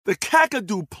The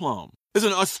Kakadu plum is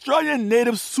an Australian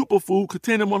native superfood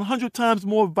containing 100 times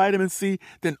more vitamin C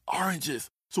than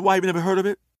oranges. So why have you never heard of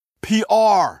it?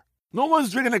 PR. No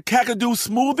one's drinking a Kakadu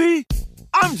smoothie?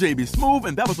 I'm JB Smoove,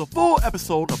 and that was a full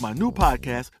episode of my new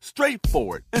podcast,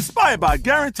 Straightforward, inspired by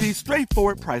guaranteed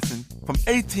straightforward pricing from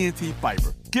AT&T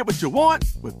Fiber. Get what you want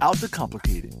without the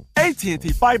complicated. AT&T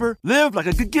Fiber, live like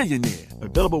a gigillionaire.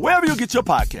 Available wherever you get your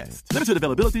podcasts. Limited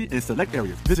availability in select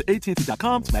areas. Visit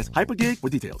AT&T.com/hypergig for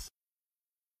details.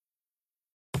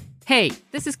 Hey,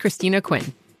 this is Christina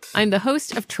Quinn. I'm the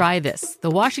host of Try This,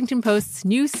 the Washington Post's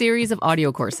new series of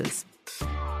audio courses.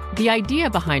 The idea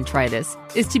behind Try This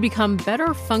is to become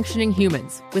better functioning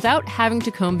humans without having to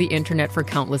comb the internet for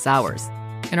countless hours.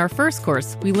 In our first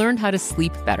course, we learned how to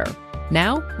sleep better.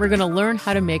 Now, we're going to learn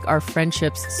how to make our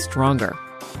friendships stronger.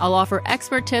 I'll offer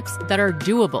expert tips that are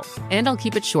doable, and I'll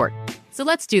keep it short. So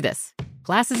let's do this.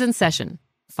 Class is in session.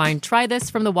 Find Try This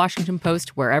from the Washington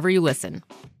Post wherever you listen.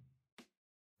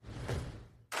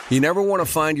 You never want to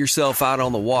find yourself out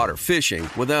on the water fishing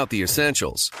without the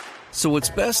essentials. So it's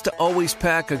best to always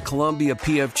pack a Columbia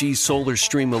PFG Solar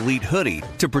Stream Elite hoodie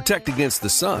to protect against the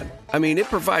sun. I mean, it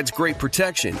provides great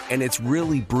protection, and it's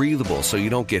really breathable so you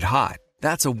don't get hot.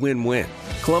 That's a win-win.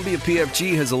 Columbia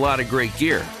PFG has a lot of great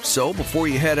gear, so before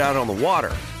you head out on the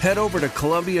water, head over to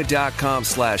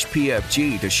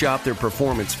Columbia.com/PFG to shop their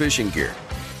performance fishing gear.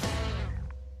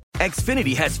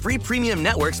 Xfinity has free premium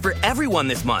networks for everyone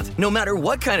this month, no matter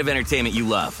what kind of entertainment you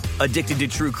love. Addicted to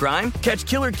true crime? Catch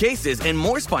killer cases and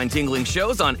more spine-tingling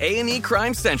shows on A&E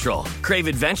Crime Central. Crave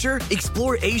adventure?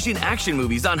 Explore Asian action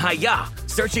movies on Hi-YAH.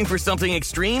 Searching for something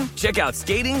extreme? Check out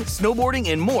skating, snowboarding,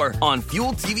 and more on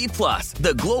Fuel TV Plus,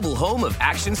 the global home of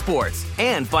action sports.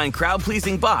 And find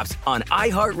crowd-pleasing bops on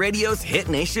iHeartRadio's Hit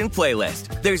Nation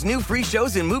playlist. There's new free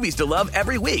shows and movies to love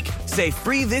every week. Say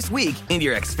free this week in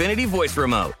your Xfinity voice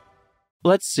remote.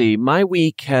 Let's see. My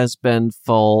week has been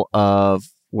full of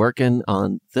working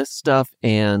on this stuff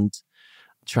and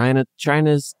trying to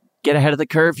get ahead of the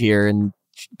curve here and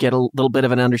get a little bit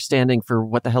of an understanding for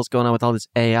what the hell's going on with all this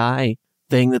AI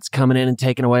thing that's coming in and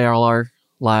taking away all our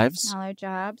lives. All our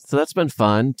jobs. So that's been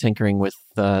fun, tinkering with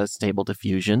Stable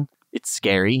Diffusion. It's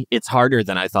scary. It's harder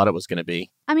than I thought it was going to be.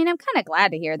 I mean, I'm kind of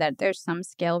glad to hear that there's some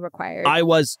skill required. I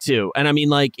was too. And I mean,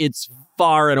 like, it's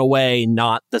far and away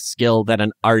not the skill that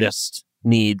an artist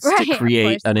needs to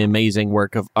create an amazing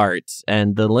work of art.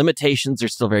 And the limitations are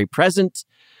still very present.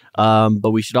 But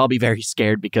we should all be very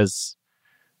scared because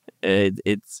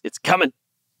it's coming.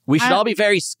 We should all be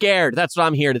very scared. That's what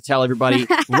I'm here to tell everybody.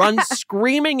 Run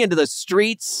screaming into the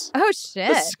streets. Oh, shit.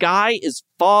 The sky is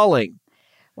falling.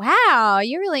 Wow.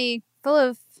 You're really full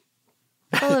of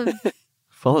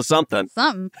full of something.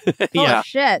 Full of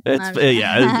shit.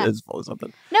 It's full of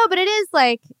something. No, but it is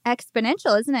like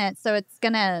exponential, isn't it? So it's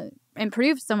going to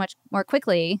improve so much more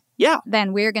quickly. Yeah.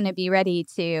 Then we're going to be ready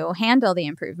to handle the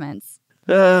improvements.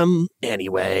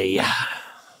 Anyway.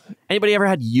 Anybody ever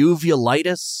had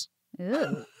uveitis?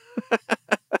 Ew.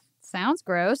 Sounds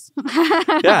gross.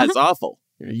 Yeah, it's awful.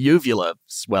 Your uvula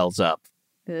swells up.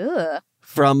 Ugh.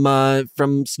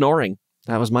 From snoring.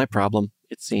 That was my problem,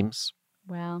 it seems.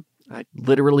 Well, I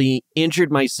literally injured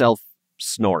myself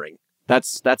snoring.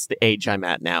 That's the age I'm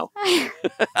at now. I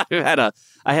had a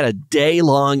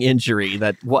day-long injury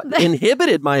that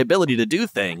inhibited my ability to do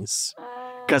things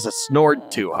because I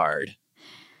snored too hard.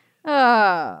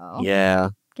 Oh.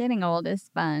 Yeah. Getting old is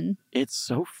fun. It's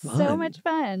so fun. So much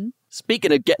fun.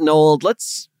 Speaking of getting old,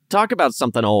 let's talk about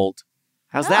something old.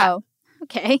 How's that?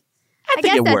 Okay. I think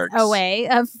guess it that's works. a way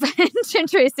of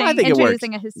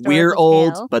introducing a historical We're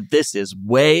old, tale. but this is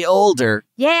way older.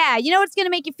 Yeah, you know what's going to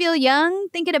make you feel young?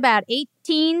 Thinking about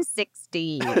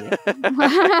 1860.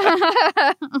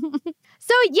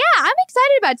 So yeah, I'm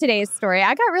excited about today's story.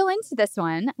 I got real into this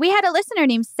one. We had a listener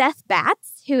named Seth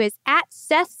Batts, who is at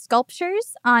Seth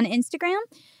Sculptures on Instagram,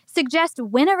 suggest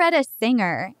Winneretta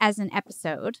Singer as an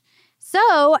episode.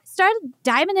 So started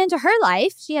diving into her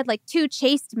life. She had like 2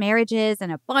 chaste marriages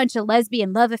and a bunch of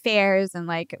lesbian love affairs and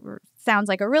sounds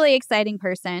like a really exciting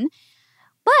person.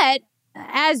 But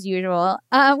as usual,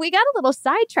 we got a little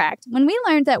sidetracked when we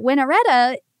learned that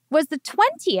Winneretta was the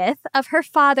 20th of her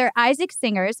father, Isaac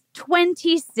Singer's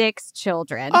 26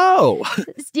 children. Oh.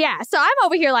 Yeah. So I'm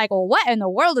over here like, well, what in the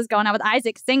world is going on with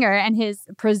Isaac Singer and his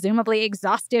presumably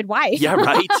exhausted wife? Yeah,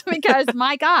 right. Because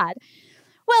my God.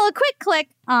 Well, a quick click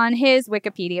on his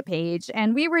Wikipedia page,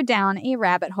 and we were down a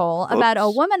rabbit hole about a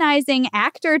womanizing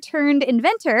actor turned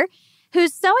inventor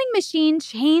whose sewing machine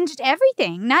changed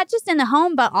everything, not just in the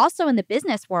home, but also in the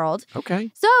business world.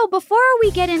 Okay. So before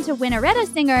we get into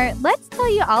Winneretta Singer, let's tell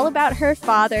you all about her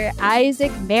father,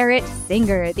 Isaac Merritt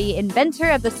Singer, the inventor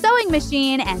of the sewing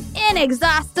machine and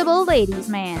inexhaustible ladies'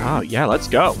 man. Oh, yeah, let's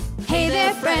go. Hey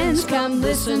there, friends, come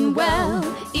listen well.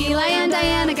 Eli and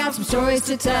Diana got some stories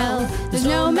to tell. There's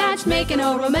no matchmaking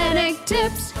or romantic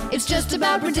tips. It's just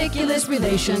about ridiculous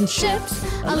relationships.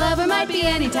 A lover might be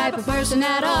any type of person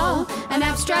at all, an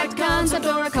abstract concept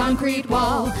or a concrete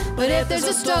wall. But if there's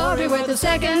a story worth a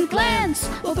second glance,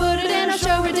 we'll put it in our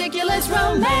show, Ridiculous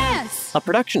Romance. A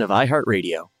production of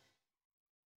iHeartRadio.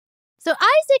 So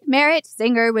Isaac Merritt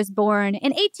Singer was born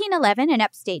in 1811 in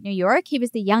upstate New York. He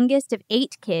was the youngest of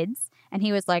 8 kids, and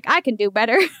he was like, I can do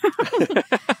better.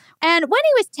 And when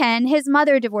he was 10, his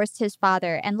mother divorced his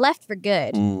father and left for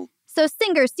good. So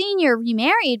Singer Sr.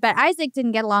 remarried, but Isaac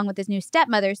didn't get along with his new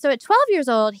stepmother. So at 12 years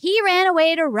old, he ran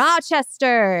away to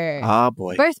Rochester. Ah,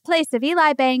 boy. Birthplace of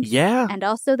Eli Banks. Yeah. And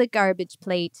also the garbage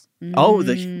plate. Oh,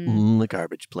 the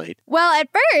garbage plate. Well, at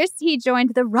first, he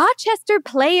joined the Rochester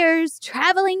Players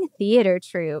Traveling Theater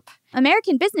Troupe.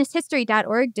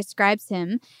 AmericanBusinessHistory.org describes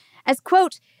him as,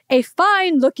 quote, a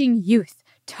fine-looking youth,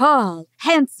 tall,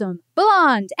 handsome,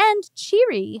 blonde, and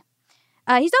cheery.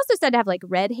 He's also said to have, like,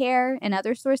 red hair in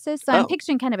other sources, so I'm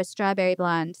picturing kind of a strawberry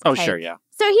blonde type. Oh, sure, yeah.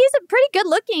 So he's a pretty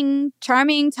good-looking,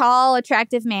 charming, tall,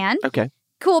 attractive man. Okay.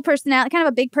 Cool personality, kind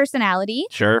of a big personality.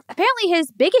 Sure. Apparently,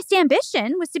 his biggest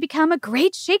ambition was to become a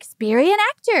great Shakespearean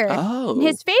actor. Oh.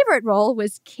 His favorite role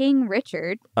was King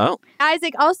Richard. Oh.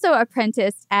 Isaac also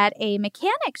apprenticed at a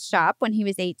mechanics shop when he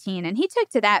was 18, and he took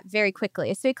to that very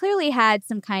quickly. So he clearly had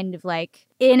some kind of, like,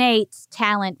 innate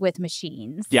talent with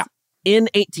machines. Yeah. In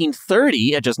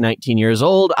 1830, at just 19 years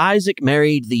old, Isaac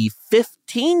married the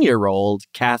 15-year-old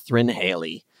Catherine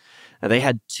Haley. Now, they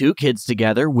had 2 kids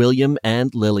together, William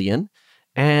and Lillian.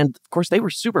 And, of course, they were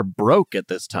super broke at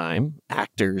this time.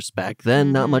 Actors back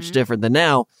then, not much different than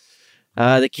now.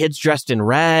 The kids dressed in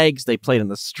rags. They played in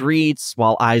the streets,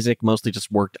 while Isaac mostly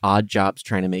just worked odd jobs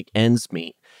trying to make ends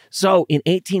meet. So, in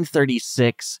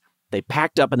 1836, they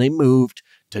packed up and they moved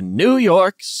to New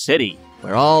York City,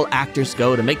 where all actors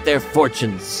go to make their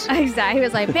fortunes. Exactly. He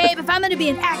was like, babe, if I'm going to be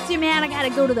an actor, man, I got to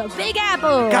go to the Big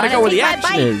Apple. Gotta go where the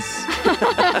action is.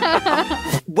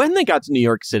 When they got to New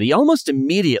York City, almost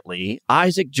immediately,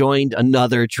 Isaac joined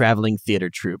another traveling theater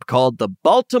troupe called the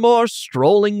Baltimore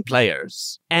Strolling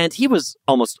Players. And he was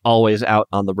almost always out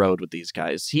on the road with these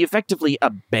guys. He effectively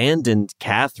abandoned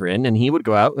Catherine, and he would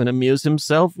go out and amuse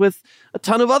himself with a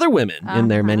ton of other women in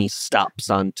their many stops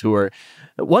on tour.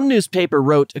 One newspaper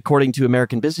wrote, according to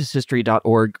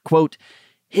AmericanBusinessHistory.org, quote,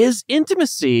 his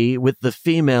intimacy with the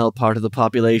female part of the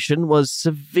population was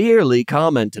severely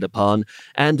commented upon,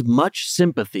 and much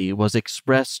sympathy was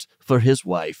expressed for his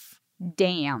wife.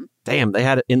 Damn, they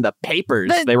had it in the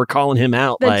papers. They were calling him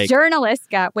out. The journalists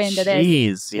got wind of this.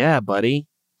 Jeez, yeah, buddy.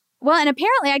 Well, and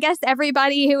apparently, I guess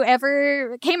everybody who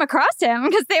ever came across him,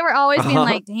 because they were always being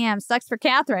like, damn, sucks for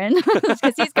Catherine,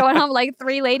 because he's going home like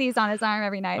 3 ladies on his arm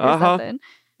every night or something.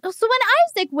 So when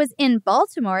Isaac was in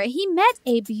Baltimore, he met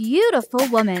a beautiful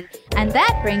woman. And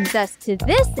that brings us to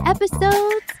this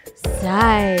episode's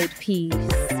side piece.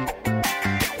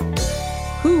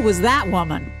 Who was that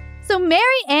woman? So Mary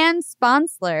Ann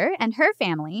Sponsler and her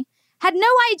family had no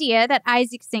idea that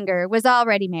Isaac Singer was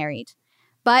already married.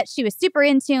 But she was super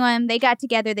into him. They got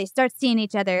together. They start seeing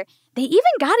each other. They even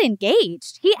got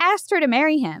engaged. He asked her to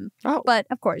marry him. Oh. But,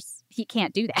 of course, he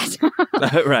can't do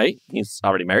that. Right. He's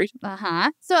already married.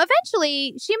 So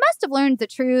eventually, she must have learned the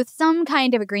truth. Some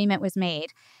kind of agreement was made.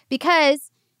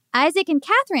 Because Isaac and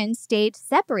Catherine stayed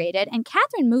separated, and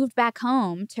Catherine moved back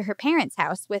home to her parents'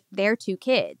 house with their 2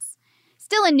 kids.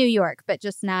 Still in New York, but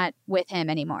just not with him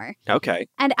anymore. Okay.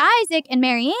 And Isaac and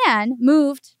Mary Ann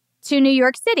moved to New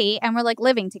York City and were, like,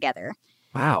 living together.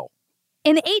 Wow.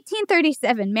 In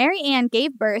 1837, Mary Ann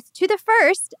gave birth to the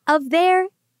first of their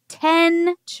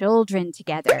 10 children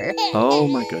together. Oh,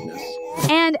 my goodness.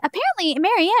 And apparently,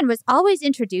 Mary Ann was always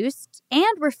introduced and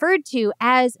referred to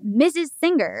as Mrs.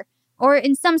 Singer, or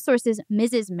in some sources,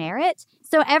 Mrs. Merritt.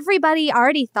 So everybody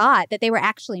already thought that they were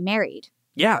actually married.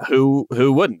 Yeah, who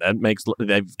wouldn't?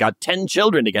 They've got 10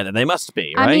 children together. They must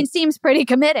be, right? I mean, seems pretty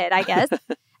committed, I guess.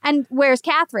 And where's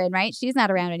Catherine, right? She's not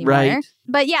around anymore. Right.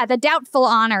 But yeah, the doubtful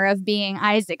honor of being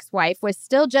Isaac's wife was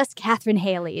still just Catherine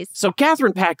Haley's. So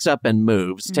Catherine packs up and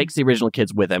moves, takes the original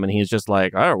kids with him, and he's just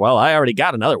like, oh, well, I already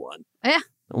got another one. Yeah.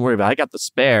 Don't worry about it. I got the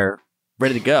spare,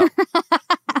 ready to go.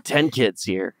 10 kids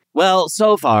here. Well,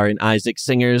 so far in Isaac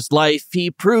Singer's life, he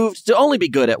proved to only be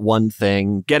good at one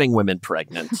thing, getting women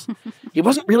pregnant. He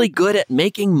wasn't really good at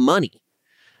making money.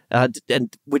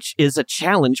 and which is a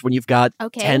challenge when you've got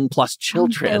 10 plus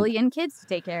children. 1 billion kids to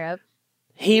take care of.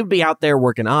 He'd be out there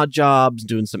working odd jobs,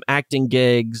 doing some acting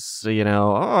gigs,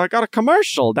 I got a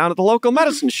commercial down at the local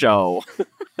medicine show.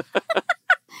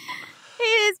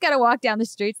 He's got to walk down the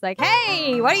streets like,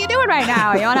 hey, what are you doing right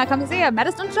now? You want to come see a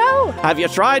medicine show? Have you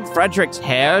tried Frederick's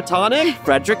Hair Tonic?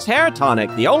 Frederick's Hair Tonic,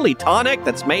 the only tonic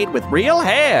that's made with real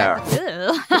hair.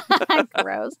 Ew.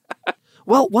 Gross.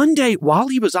 Well, one day while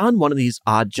he was on one of these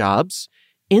odd jobs,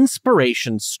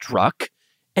 inspiration struck,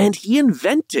 and he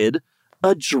invented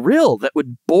a drill that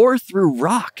would bore through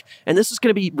rock. And this is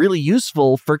going to be really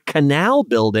useful for canal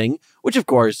building, which, of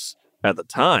course, at the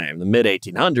time, the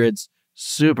mid-1800s,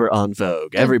 super en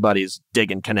vogue. Everybody's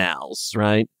digging canals,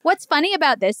 right? What's funny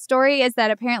about this story is that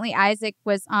apparently Isaac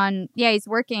was he's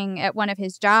working at one of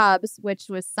his jobs, which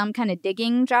was some kind of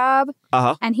digging job.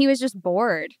 And he was just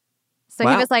bored. So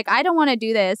he was like, I don't want to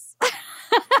do this.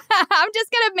 I'm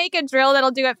just going to make a drill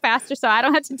that'll do it faster so I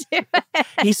don't have to do it.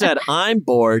 He said, I'm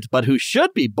bored, but who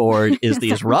should be bored is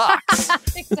these rocks.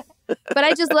 But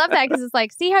I just love that because it's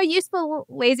like, see how useful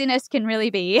laziness can really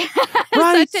be.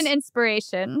 Right. Such an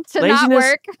inspiration to laziness not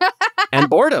work. And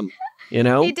boredom,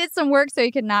 He did some work so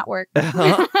he could not work.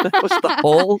 That was the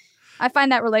whole... I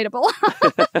find that relatable.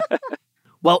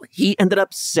 Well, he ended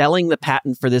up selling the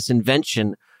patent for this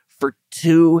invention for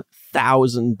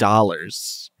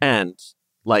 $2,000. And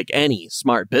like any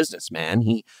smart businessman,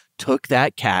 he took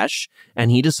that cash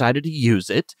and he decided to use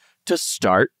it to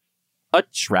start a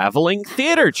traveling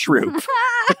theater troupe.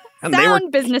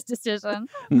 And business decision.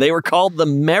 They were called the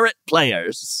Merit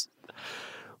Players.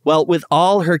 Well, with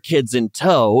all her kids in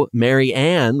tow, Mary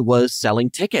Ann was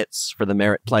selling tickets for the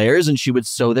Merit Players, and she would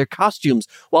sew their costumes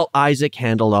while Isaac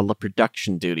handled all the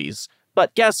production duties.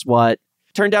 But guess what?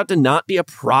 Turned out to not be a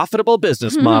profitable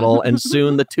business model, and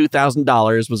soon the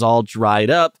 $2,000 was all dried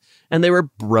up, and they were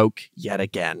broke yet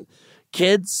again.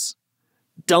 Kids,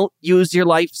 don't use your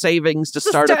life savings to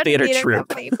start a theater troupe.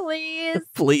 Company, please.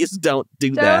 Please don't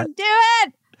do that. Don't do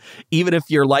it! Even if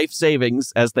your life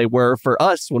savings, as they were for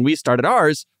us when we started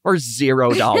ours, are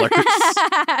 $0.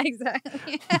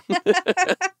 Exactly.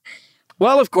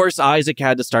 Well, of course, Isaac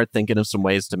had to start thinking of some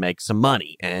ways to make some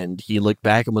money. And he looked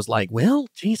back and was like, well,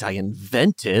 geez, I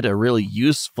invented a really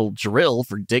useful drill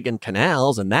for digging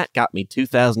canals, and that got me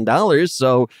 $2,000.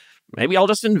 So maybe I'll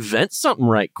just invent something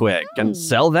right quick and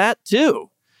sell that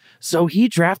too. So he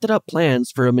drafted up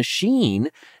plans for a machine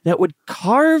that would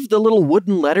carve the little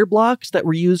wooden letter blocks that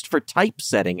were used for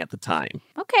typesetting at the time.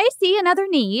 Okay, see, another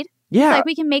need. Yeah. It's like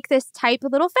we can make this type a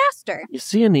little faster. You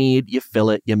see a need, you fill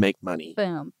it, you make money.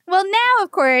 Boom. Well, now,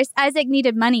 of course, Isaac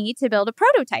needed money to build a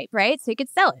prototype, right? So he could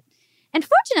sell it. And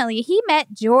fortunately, he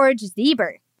met George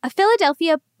Zieber, a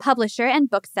Philadelphia publisher and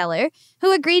bookseller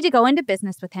who agreed to go into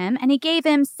business with him, and he gave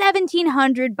him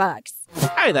 $1,700.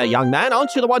 Hey there, young man.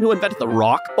 Aren't you the one who invented the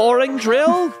rock boring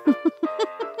drill?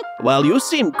 Well, you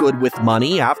seem good with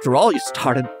money. After all, you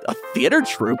started a theater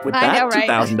troupe with that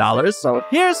 $2,000, so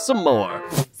here's some more.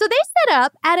 So they set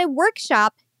up at a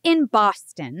workshop in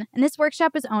Boston, and this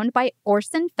workshop was owned by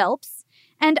Orson Phelps,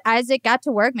 and Isaac got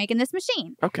to work making this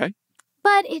machine. Okay.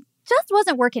 But it just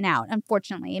wasn't working out,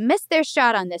 unfortunately. Missed their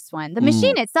shot on this one. The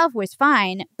machine itself was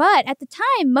fine, but at the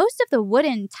time, most of the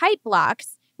wooden type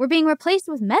blocks were being replaced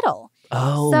with metal.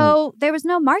 Oh. So there was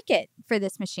no market for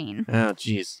this machine. Oh,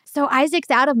 jeez. So Isaac's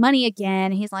out of money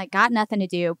again. He's like, got nothing to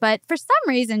do. But for some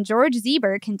reason, George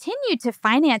Zieber continued to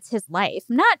finance his life.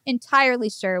 I'm not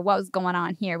entirely sure what was going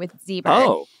on here with Zieber.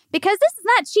 Oh. Because this is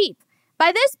not cheap.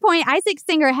 By this point, Isaac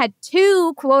Singer had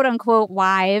 2 quote-unquote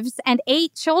wives and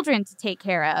 8 children to take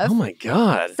care of. Oh, my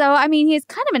God. So, I mean, he's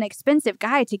kind of an expensive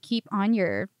guy to keep on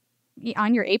your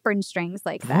apron strings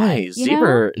like that. Boy,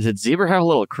 did Zieber have a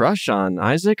little crush on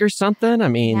Isaac or something? I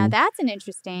mean... Now, that's an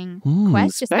interesting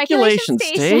question. Speculation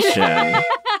Station.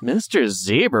 Mr.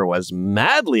 Zieber was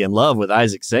madly in love with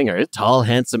Isaac Singer, a tall,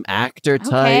 handsome actor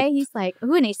type. Okay, he's like,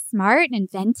 ooh, and he's smart and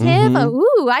inventive.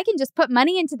 Ooh, I can just put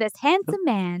money into this handsome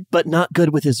man. But not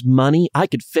good with his money. I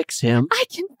could fix him. I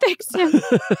can fix him.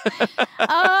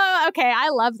 Oh, okay. I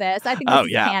love this. I think this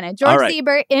is canon. George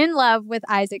Zieber in love with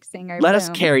Isaac Singer. Let us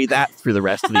carry that through the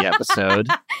rest of the episode.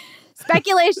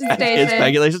 Speculation Station. It's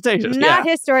Speculation Station. Not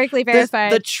historically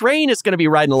verified. The train is going to be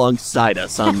riding alongside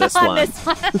us on this one.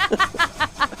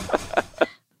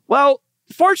 Well,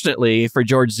 fortunately for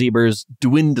George Zieber's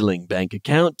dwindling bank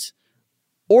account,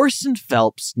 Orson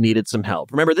Phelps needed some help.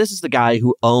 Remember, this is the guy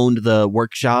who owned the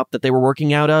workshop that they were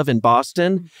working out of in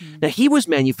Boston. Now, he was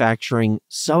manufacturing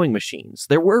sewing machines.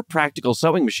 There were practical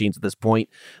sewing machines at this point,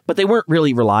 but they weren't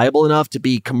really reliable enough to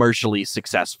be commercially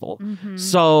successful.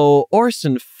 So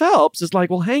Orson Phelps is like,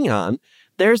 well, hang on.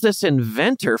 there's this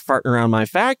inventor farting around my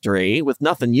factory with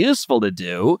nothing useful to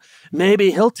do.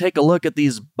 Maybe he'll take a look at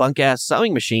these bunk-ass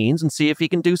sewing machines and see if he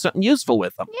can do something useful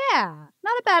with them. Yeah,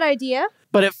 not a bad idea.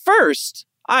 But at first,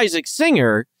 Isaac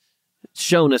Singer,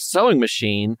 shown a sewing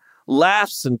machine,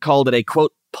 laughs and called it a,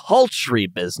 quote, paltry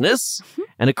business.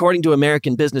 And according to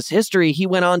American business history, he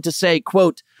went on to say,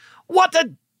 quote, "What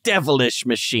a devilish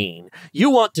machine. You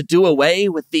want to do away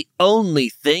with the only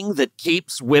thing that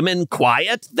keeps women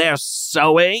quiet? Their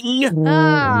sewing?"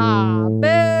 Oh, boo.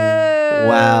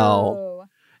 Wow.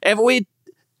 If we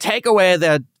take away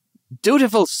their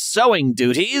dutiful sewing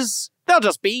duties, they'll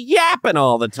just be yapping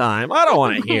all the time. I don't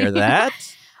want to hear that.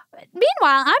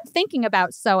 Meanwhile, I'm thinking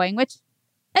about sewing, which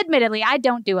admittedly, I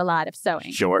don't do a lot of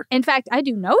sewing. Sure. In fact, I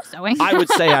do no sewing. I would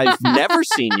say I've never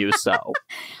seen you sew.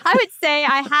 I would say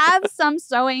I have some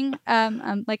sewing,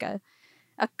 like a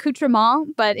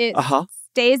accoutrement, but it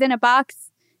stays in a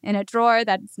box in a drawer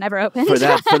that's never opened. For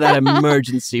that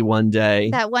emergency one day.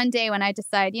 That one day when I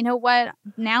decide, you know what,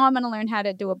 now I'm going to learn how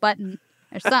to do a button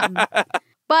or something.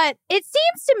 But it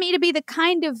seems to me to be the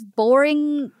kind of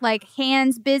boring, like,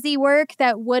 hands-busy work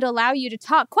that would allow you to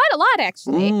talk quite a lot,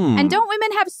 actually. And don't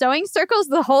women have sewing circles?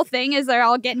 The whole thing is they're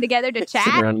all getting together to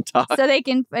chat and talk. So they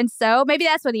can and sew. Maybe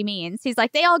that's what he means. He's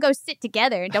like, they all go sit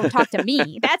together and don't talk to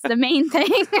me. That's the main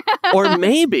thing. Or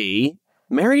maybe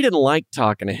Mary didn't like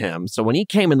talking to him. So when he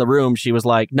came in the room, she was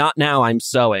like, "Not now, I'm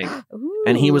sewing."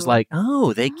 And he was like,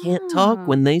 "Oh, they can't talk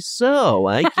when they sew.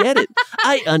 I get it.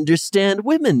 I understand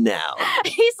women now."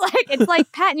 He's like, it's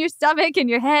like patting your stomach and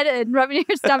your head and rubbing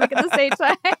your stomach at the same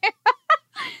time.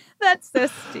 That's so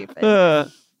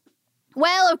stupid.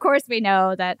 Well, of course, we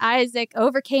know that Isaac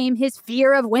overcame his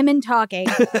fear of women talking.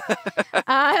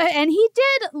 And he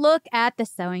did look at the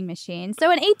sewing machine. So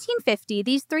in 1850,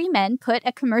 these three men put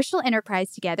a commercial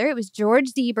enterprise together. It was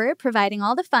George Zieber providing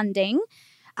all the funding,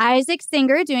 Isaac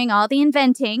Singer doing all the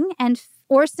inventing, and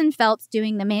Orson Phelps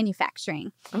doing the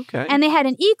manufacturing. Okay. And they had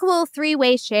an equal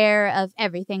three-way share of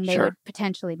everything they would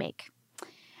potentially make.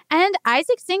 And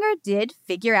Isaac Singer did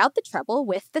figure out the trouble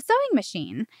with the sewing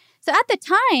machine. So at the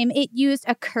time, it used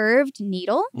a curved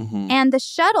needle, and the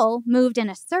shuttle moved in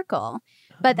a circle.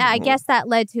 But I guess that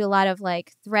led to a lot of,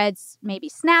 like, threads maybe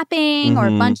snapping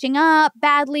or bunching up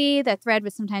badly. The thread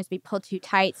would sometimes be pulled too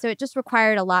tight. So it just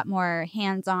required a lot more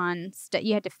hands-on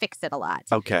you had to fix it a lot.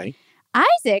 Okay.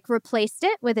 Isaac replaced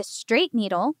it with a straight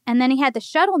needle, and then he had the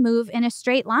shuttle move in a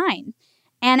straight line.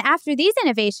 And after these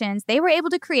innovations, they were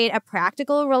able to create a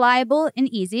practical, reliable, and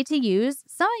easy-to-use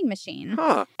sewing machine.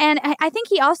 And I think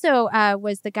he also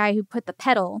was the guy who put the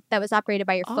pedal that was operated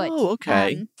by your foot. Oh,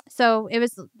 okay. So it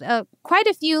was quite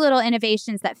a few little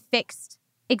innovations that fixed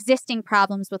existing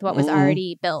problems with what was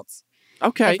already built.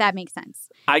 Okay. If that makes sense.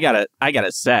 I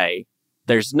gotta say,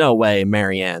 there's no way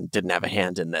Marianne didn't have a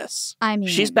hand in this. I mean,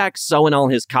 she's back sewing all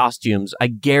his costumes. I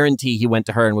guarantee he went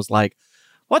to her and was like,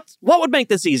 what would make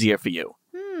this easier for you?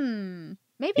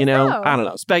 Maybe you know, so. I don't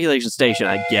know. Speculation station,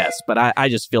 I guess. But I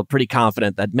just feel pretty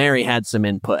confident that Mary had some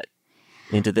input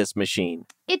into this machine.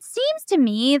 It seems to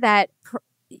me that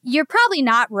you're probably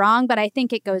not wrong, but I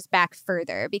think it goes back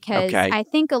further because I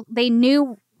think they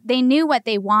knew what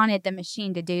they wanted the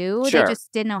machine to do. Sure. They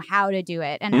just didn't know how to do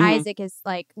it. And Isaac is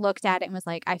like looked at it and was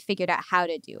like, I figured out how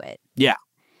to do it. Yeah.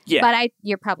 Yeah. But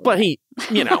you're probably But right.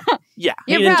 he, you know, he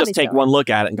didn't just take one look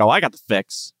at it and go, I got the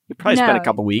fix. He probably spent a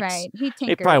couple weeks. Right.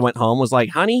 He probably went home, was like,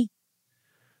 honey,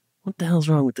 what the hell's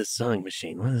wrong with this sewing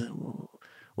machine?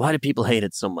 Why do people hate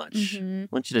it so much? I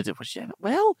want you to do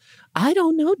well, I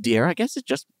don't know, dear. I guess it's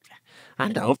just, I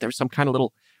don't know if there's some kind of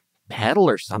little pedal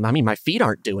or something. I mean, my feet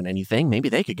aren't doing anything. Maybe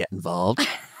they could get involved.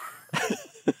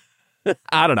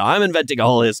 I don't know. I'm inventing a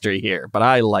whole history here, but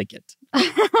I like it.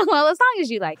 Well, as long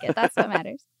as you like it, that's what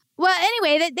matters. Well,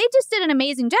 anyway, they just did an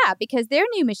amazing job because their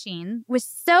new machine was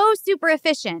so super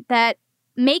efficient that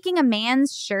making a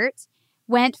man's shirt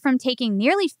went from taking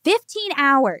nearly 15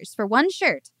 hours for one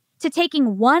shirt to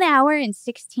taking 1 hour and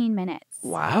 16 minutes.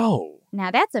 Wow. Now,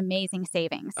 that's amazing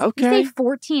savings. Okay. You save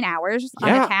 14 hours on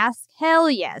a task? Hell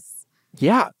yes.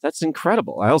 Yeah, that's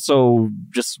incredible. I also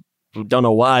just don't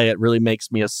know why it really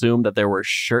makes me assume that there were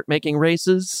shirt-making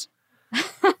races.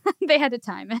 They had to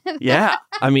time it. Yeah.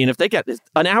 I mean, if they get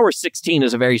an hour 16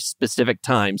 is a very specific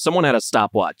time. Someone had a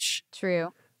stopwatch.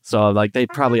 True. So, like, they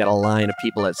probably had a line of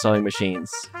people at sewing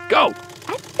machines. Go!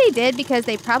 I think they did because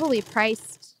they probably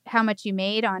priced how much you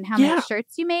made on how many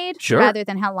shirts you made rather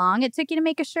than how long it took you to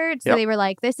make a shirt. So they were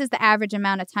like, this is the average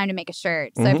amount of time to make a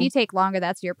shirt. So if you take longer,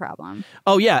 that's your problem.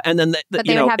 Oh, yeah. And then,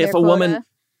 you know, if a woman,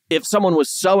 if someone was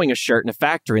sewing a shirt in a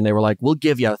factory and they were like, we'll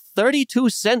give you 32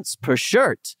 cents per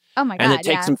shirt. Oh, my God. And it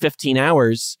takes them 15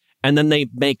 hours. And then they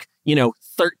make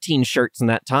 13 shirts in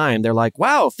that time, they're like,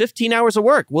 wow, 15 hours of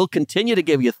work. We'll continue to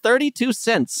give you 32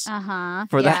 cents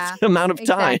for that amount of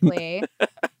time. Exactly.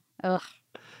 Ugh.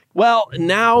 Well,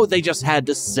 now they just had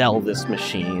to sell this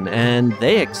machine, and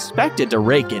they expected to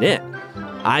rake it in.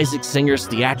 Isaac Singer's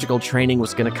theatrical training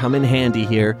was going to come in handy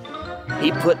here.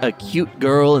 He put a cute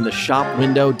girl in the shop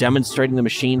window demonstrating the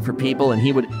machine for people, and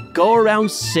he would go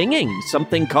around singing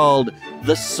something called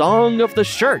the Song of the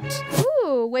Shirt.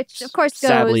 Ooh, which of course goes,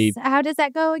 sadly, how does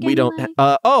that go again? We don't,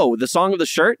 the Song of the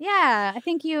Shirt? Yeah, I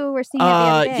think you were singing it the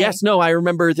other day. Yes, no, I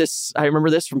remember this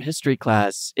from history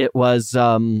class. It was,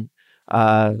 ladies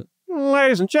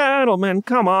and gentlemen,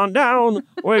 come on down.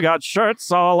 We got shirts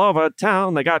all over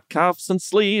town. They got cuffs and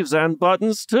sleeves and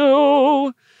buttons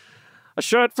too. A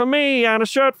shirt for me and a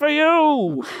shirt for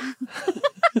you.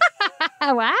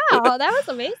 Wow, that was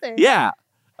amazing. Yeah.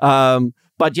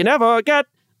 But you never get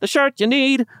the shirt you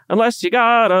need unless you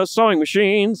got a sewing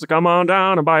machine. So come on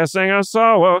down and buy a Singer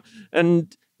sewer.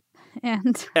 And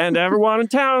everyone in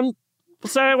town will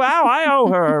say, wow, I owe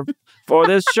her for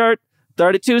this shirt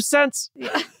 32 cents.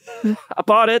 Yeah. I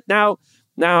bought it. Now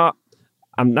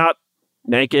I'm not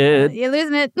naked. You're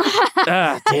losing it.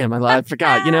 Damn, I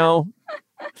forgot,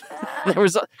 There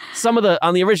was some of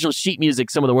on the original sheet music,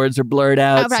 some of the words are blurred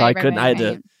out, so I couldn't, I had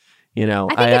to, I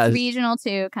think it's regional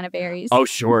too, kind of varies. Oh,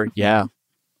 sure, yeah.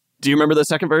 Do you remember the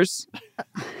second verse?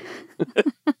 I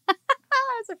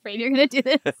was afraid you're going to do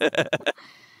this.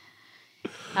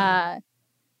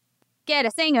 Get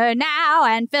a singer now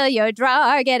and fill your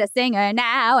drawer. Get a singer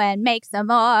now and make some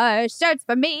more. Shirts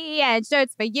for me and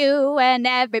shirts for you, and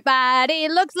everybody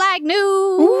looks like new.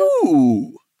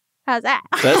 Ooh. How's that?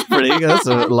 That's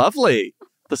lovely.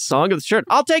 The Song of the Shirt.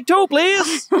 I'll take 2,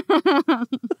 please.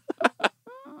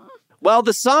 Well,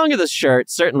 the Song of the Shirt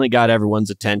certainly got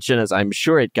everyone's attention, as I'm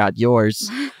sure it got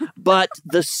yours. But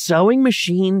the sewing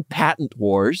machine patent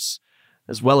wars,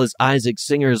 as well as Isaac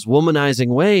Singer's womanizing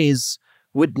ways,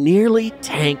 would nearly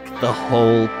tank the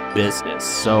whole business.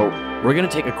 So we're going to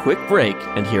take a quick break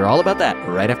and hear all about that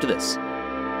right after this.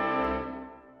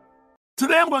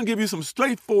 Today I'm going to give you some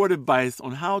straightforward advice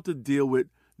on how to deal with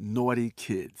naughty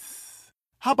kids.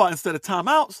 How about instead of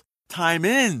timeouts,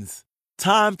 time-ins?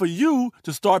 Time for you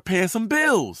to start paying some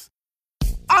bills.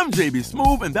 I'm JB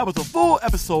Smoove, and that was a full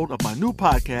episode of my new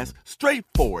podcast,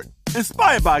 Straightforward,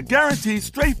 inspired by guaranteed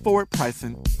straightforward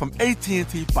pricing from AT&T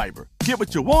Fiber. Get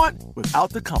what you want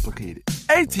without the complicated.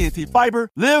 AT&T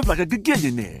Fiber, live like a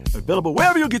gigillionaire. Available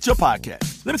wherever you get your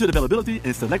podcast. Limited availability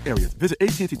in select areas. Visit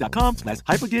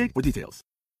AT&T.com/hypergig for details.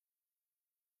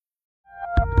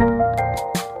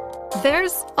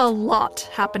 There's a lot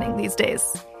happening these days.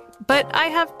 But I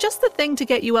have just the thing to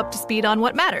get you up to speed on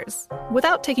what matters,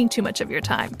 without taking too much of your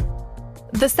time.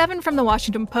 The 7 from the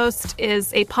Washington Post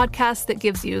is a podcast that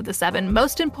gives you the 7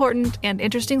 most important and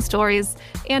interesting stories,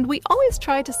 and we always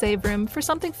try to save room for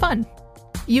something fun.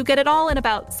 You get it all in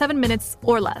about 7 minutes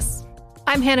or less.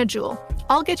 I'm Hannah Jewell.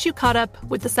 I'll get you caught up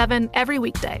with the 7 every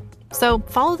weekday. So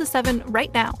follow the 7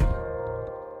 right now.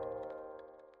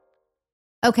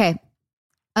 Okay.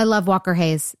 I love Walker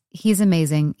Hayes. He's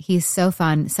amazing. He's so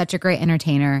fun, such a great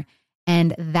entertainer.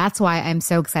 And that's why I'm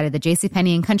so excited that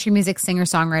JCPenney and country music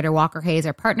singer-songwriter Walker Hayes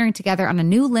are partnering together on a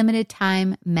new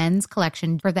limited-time men's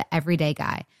collection for the everyday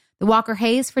guy. The Walker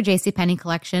Hayes for JCPenney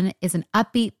collection is an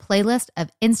upbeat playlist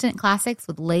of instant classics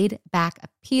with laid-back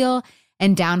appeal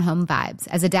and down-home vibes.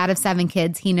 As a dad of 7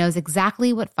 kids, he knows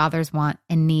exactly what fathers want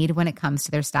and need when it comes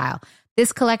to their style.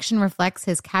 This collection reflects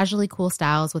his casually cool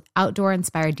styles with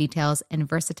outdoor-inspired details and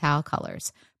versatile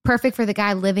colors. Perfect for the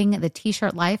guy living the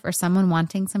t-shirt life or someone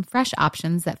wanting some fresh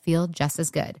options that feel just as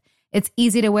good. It's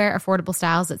easy to wear, affordable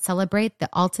styles that celebrate the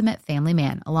ultimate family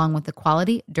man, along with the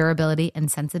quality, durability, and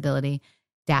sensibility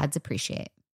dads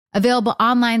appreciate. Available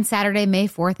online Saturday, May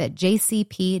 4th at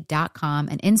jcp.com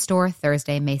and in-store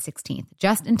Thursday, May 16th,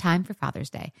 just in time for Father's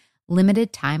Day.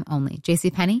 Limited time only.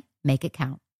 JCPenney, make it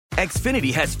count.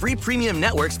 Xfinity has free premium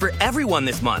networks for everyone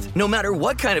this month, no matter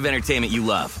what kind of entertainment you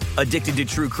love. Addicted to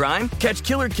true crime? Catch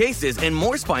killer cases and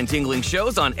more spine-tingling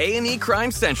shows on A&E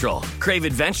Crime Central. Crave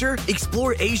adventure?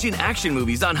 Explore Asian action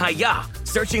movies on Hi-YAH.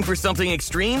 Searching for something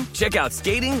extreme? Check out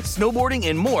skating, snowboarding,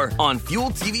 and more on Fuel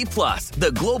TV Plus,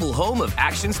 the global home of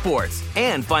action sports.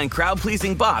 And find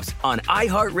crowd-pleasing bops on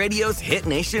iHeartRadio's Hit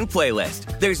Nation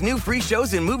playlist. There's new free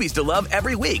shows and movies to love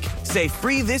every week. Say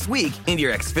free this week in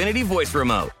your Xfinity voice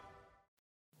remote.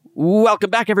 Welcome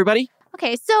back, everybody.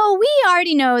 Okay, so we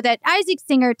already know that Isaac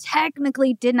Singer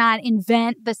technically did not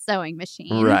invent the sewing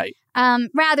machine. Right.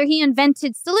 Rather, he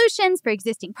invented solutions for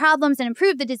existing problems and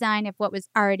improved the design of what was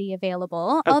already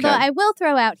available. Okay. Although I will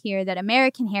throw out here that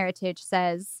American Heritage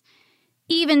says,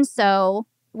 even so,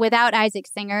 without Isaac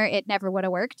Singer, it never would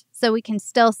have worked. So we can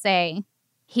still say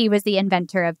he was the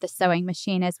inventor of the sewing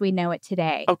machine as we know it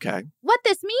today. Okay. What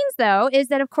this means, though, is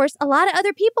that, of course, a lot of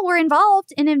other people were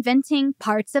involved in inventing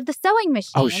parts of the sewing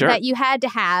machine that you had to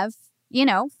have,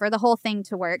 for the whole thing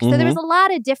to work. So there was a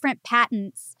lot of different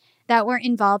patents that were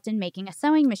involved in making a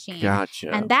sewing machine.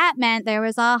 Gotcha. And that meant there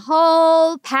was a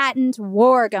whole patent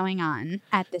war going on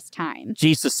at this time.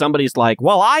 Jesus, somebody's like,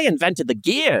 well, I invented the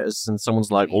gears. And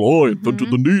someone's like, well, I invented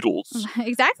the needles.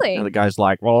 Exactly. And the guy's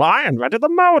like, well, I invented the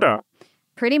motor.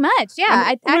 Pretty much,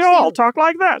 yeah. And we all talk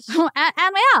like this. And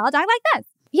we all talk like this.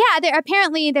 Yeah,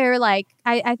 they're like,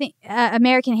 I think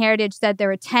American Heritage said there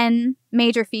were 10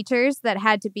 major features that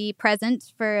had to be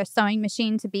present for a sewing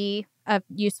machine to be a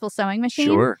useful sewing machine.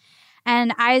 Sure.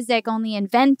 And Isaac only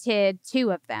invented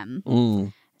 2 of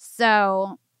them.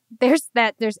 So there's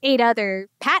 8 other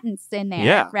patents in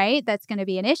there, right? That's going to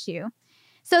be an issue.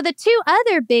 So the 2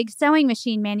 other big sewing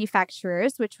machine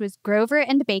manufacturers, which was Grover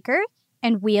and Baker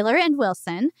and Wheeler and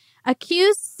Wilson,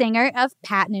 accused Singer of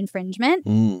patent infringement.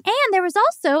 And there was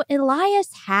also Elias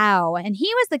Howe, and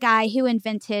he was the guy who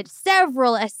invented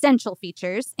several essential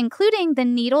features, including the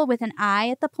needle with an eye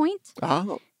at the point.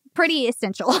 Oh. Pretty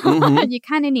essential. You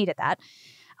kind of needed that.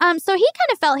 So he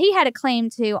kind of felt he had a claim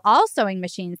to all sewing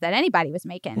machines that anybody was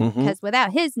making, because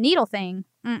without his needle thing,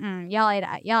 y'all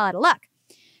out of luck.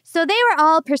 So they were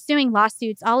all pursuing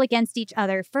lawsuits all against each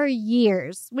other for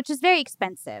years, which is very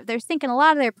expensive. They're sinking a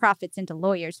lot of their profits into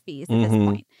lawyers' fees at this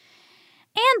point.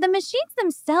 And the machines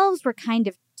themselves were kind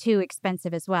of too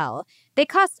expensive as well. They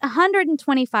cost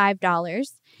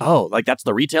 $125. Oh, like that's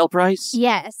the retail price?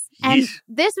 Yes. And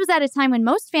this was at a time when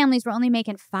most families were only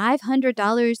making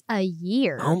 $500 a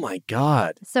year. Oh, my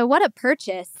God. So what a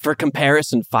purchase. For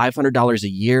comparison, $500 a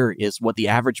year is what the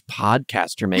average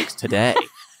podcaster makes today.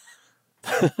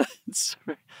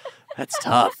 That's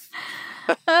tough.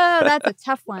 Oh, that's a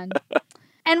tough one.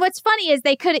 And what's funny is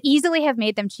they could easily have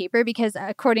made them cheaper because,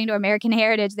 according to American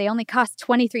Heritage, they only cost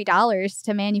 $23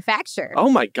 to manufacture. Oh,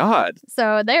 my God.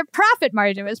 So their profit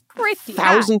margin was pretty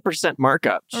high. 1,000%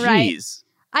 markup. Jeez. Right.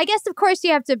 I guess, of course,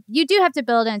 you do have to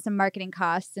build in some marketing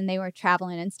costs, and they were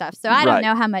traveling and stuff. So I don't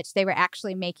know how much they were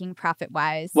actually making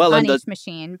profit-wise on each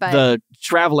machine. But the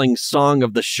traveling song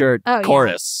of the shirt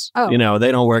chorus, they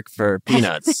don't work for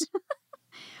peanuts.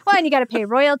 Well, and you got to pay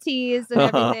royalties and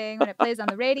everything when it plays on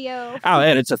the radio. Oh,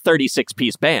 and it's a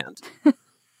 36-piece band.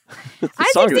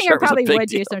 Isaac Singer probably would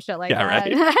do some shit like that.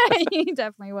 Right. He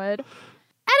definitely would. At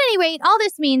any rate, all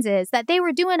this means is that they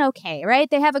were doing okay, right?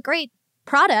 They have a great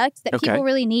product that people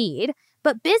really need,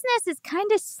 but business is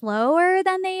kind of slower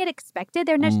than they had expected.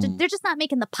 They're just not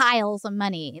making the piles of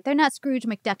money. They're not Scrooge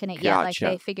McDucking it yet like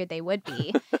they figured they would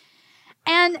be.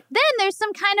 And then there's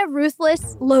some kind of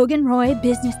ruthless Logan Roy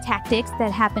business tactics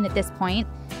that happen at this point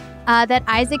that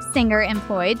Isaac Singer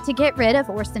employed to get rid of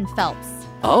Orson Phelps.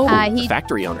 Oh, the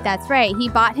factory owner. That's right. He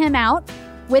bought him out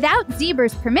without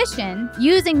Zeber's permission,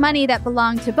 using money that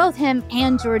belonged to both him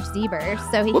and George Zeber.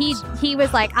 So he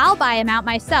was like, I'll buy him out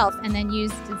myself, and then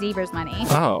used Zeber's money.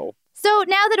 Oh. So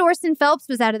now that Orson Phelps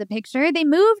was out of the picture, they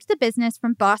moved the business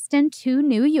from Boston to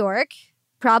New York,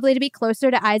 probably to be closer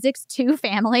to Isaac's 2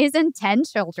 families and 10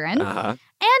 children. And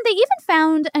they even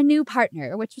found a new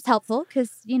partner, which was helpful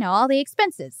because, all the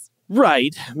expenses.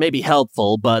 Right. Maybe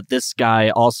helpful, but this guy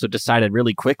also decided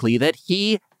really quickly that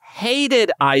he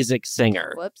hated Isaac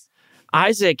Singer. Whoops.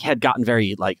 Isaac had gotten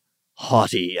very,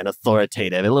 haughty and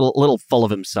authoritative, a little full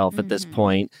of himself at this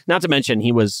point. Not to mention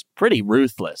he was pretty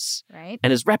ruthless. Right.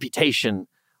 And his reputation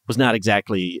was not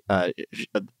exactly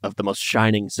of the most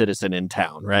shining citizen in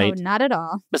town, right? Oh, not at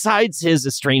all. Besides his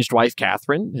estranged wife,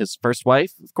 Catherine, his first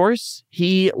wife, of course,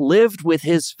 he lived with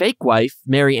his fake wife,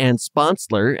 Mary Ann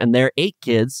Sponsler, and their 8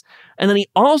 kids. And then he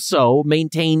also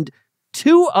maintained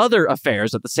 2 other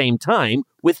affairs at the same time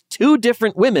with 2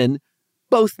 different women,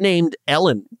 both named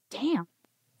Ellen. Damn.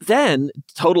 Then,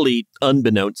 totally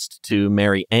unbeknownst to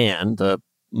Mary Ann, the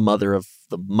mother of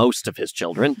the most of his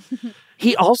children,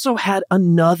 he also had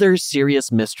another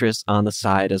serious mistress on the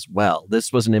side as well.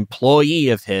 This was an employee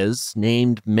of his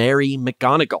named Mary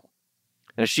McGonigal.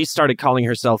 And she started calling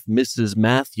herself Mrs.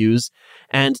 Matthews,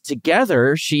 and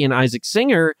together she and Isaac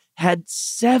Singer had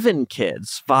 7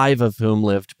 kids, 5 of whom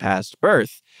lived past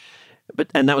birth.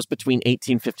 And that was between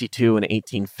 1852 and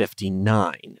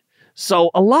 1859.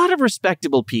 So a lot of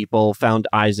respectable people found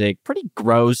Isaac pretty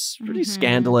gross, pretty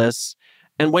scandalous.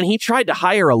 And when he tried to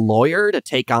hire a lawyer to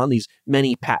take on these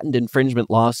many patent infringement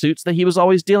lawsuits that he was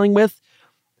always dealing with,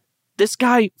 this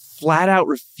guy flat out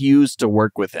refused to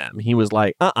work with him. He was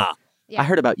like, I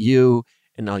heard about you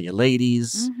and all you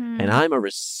ladies. And I'm a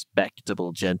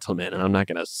respectable gentleman, and I'm not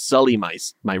going to sully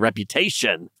my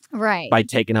reputation by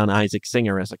taking on Isaac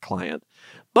Singer as a client.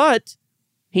 But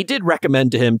he did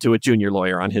recommend him to a junior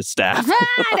lawyer on his staff.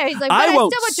 He's like, I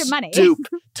won't still want your money. stoop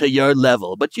to your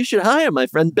level, but you should hire my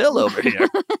friend Bill over here.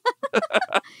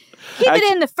 Keep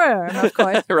it in the firm, of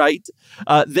course. Right.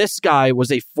 This guy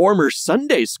was a former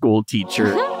Sunday school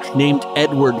teacher named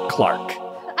Edward Clark.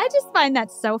 I just find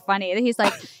that so funny that he's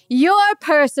like, your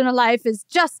personal life is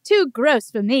just too gross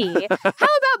for me. How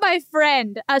about my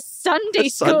friend, a Sunday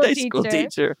school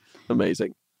teacher?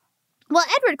 Amazing. Well,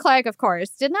 Edward Clark, of course,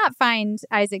 did not find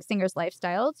Isaac Singer's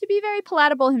lifestyle to be very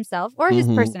palatable himself or his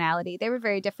personality. They were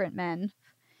very different men.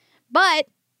 But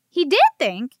he did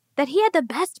think that he had the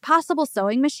best possible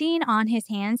sewing machine on his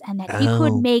hands and that he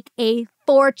could make a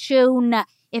fortune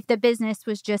if the business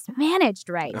was just managed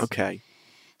right. Okay.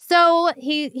 So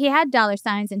he had dollar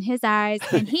signs in his eyes,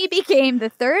 and he became the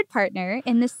third partner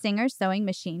in the Singer Sewing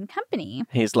Machine Company.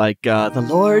 He's like, the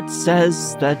Lord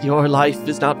says that your life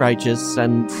is not righteous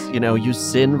and, you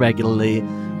sin regularly.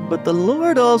 But the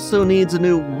Lord also needs a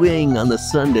new wing on the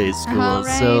Sunday school.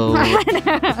 Oh, right.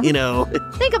 So,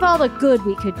 Think of all the good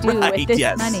we could do with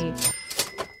this money.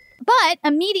 But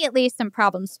immediately some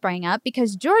problems sprang up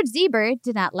because George Zieber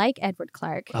did not like Edward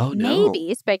Clark. Oh, no.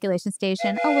 Maybe, speculation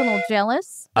station, a little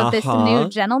jealous of this new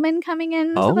gentleman coming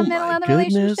into the middle of the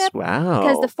relationship. Wow.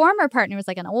 Because the former partner was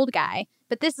like an old guy,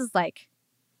 but this is like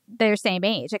their same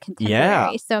age, a contemporary.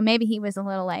 Yeah. So maybe he was a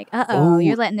little like,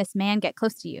 you're letting this man get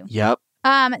close to you. Yep.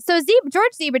 So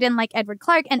George Zieber didn't like Edward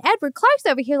Clark, and Edward Clark's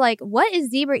over here like, what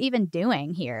is Zieber even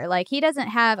doing here? Like, he doesn't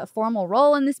have a formal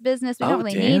role in this business. We don't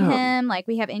really need him. Like,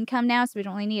 we have income now, so we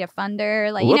don't really need a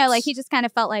funder. Like, like he just kind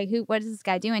of felt like, what is this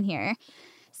guy doing here?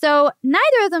 So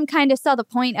neither of them kind of saw the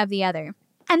point of the other.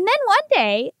 And then one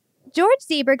day, George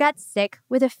Zieber got sick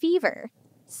with a fever.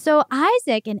 So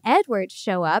Isaac and Edward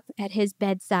show up at his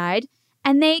bedside,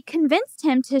 and they convinced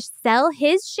him to sell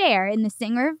his share in the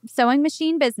Singer Sewing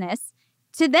Machine business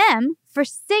to them for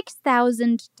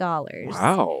 $6,000.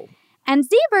 Wow. And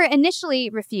Zieber initially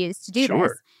refused to do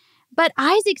this. But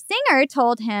Isaac Singer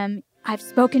told him, I've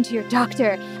spoken to your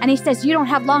doctor, and he says you don't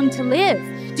have long to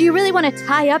live. Do you really want to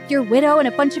tie up your widow and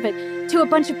a bunch of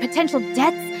potential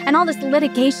debts and all this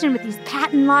litigation with these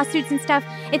patent lawsuits and stuff?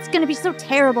 It's going to be so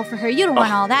terrible for her. You don't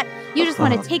want all that. You just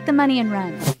want to take the money and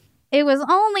run. It was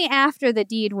only after the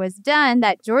deed was done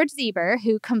that George Zieber,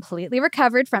 who completely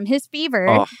recovered from his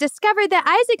fever, discovered that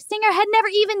Isaac Singer had never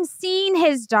even seen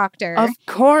his doctor. Of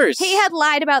course. He had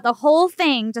lied about the whole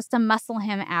thing just to muscle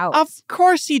him out. Of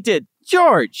course he did.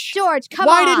 George, come on.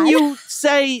 Why didn't you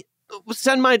say,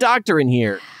 send my doctor in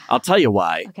here? I'll tell you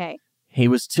why. Okay. He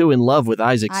was too in love with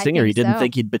Isaac Singer. He didn't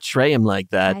think he'd betray him like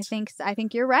that. I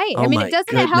think you're right. Oh, it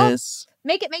doesn't help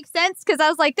make it make sense, because I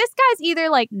was like, this guy's either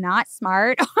like not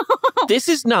smart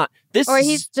or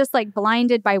he's just like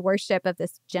blinded by worship of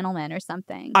this gentleman or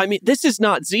something. I mean, this is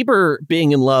not, Zieber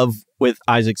being in love with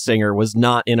Isaac Singer was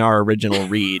not in our original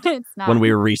read when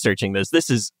we were researching this.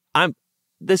 This is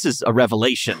a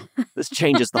revelation. This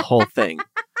changes the whole thing.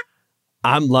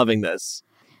 I'm loving this.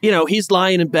 He's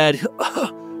lying in bed.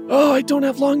 Oh, I don't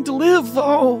have long to live.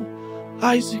 Oh,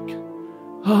 Isaac.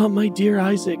 Oh, my dear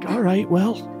Isaac. All right,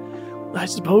 well, I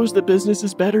suppose the business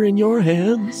is better in your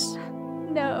hands.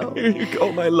 No. Here you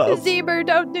go, my love. Zieber,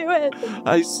 don't do it.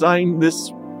 I sign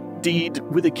this deed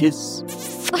with a kiss.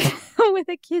 With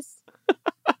a kiss.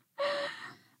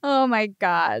 Oh, my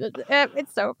God.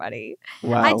 It's so funny.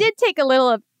 Wow. I did take a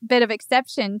little bit of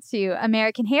exception to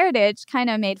American Heritage, kind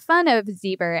of made fun of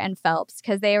Zieber and Phelps,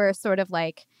 because they were sort of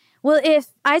like, well, if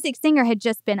Isaac Singer had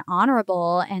just been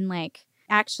honorable and like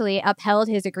actually upheld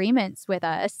his agreements with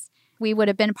us, we would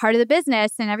have been part of the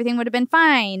business and everything would have been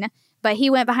fine. But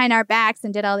he went behind our backs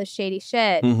and did all this shady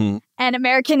shit. Mm-hmm. And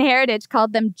American Heritage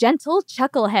called them gentle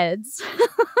chuckleheads.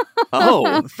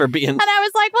 For being... And I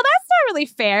was like, well, that's not really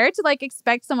fair to like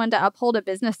expect someone to uphold a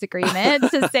business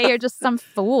agreement to say you're just some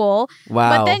fool.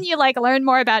 Wow. But then you like learn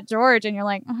more about George and you're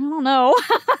like, I don't know.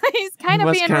 He's kind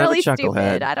of being really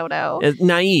stupid. I don't know.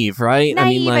 Naive, right?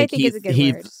 Naive, I think is a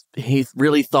good word. He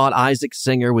really thought Isaac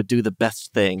Singer would do the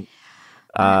best thing.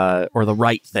 Or the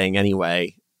right thing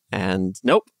anyway. And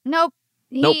nope.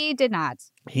 He did not.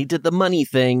 He did the money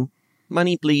thing.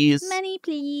 Money, please. Money,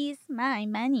 please. My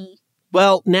money.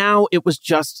 Well, now it was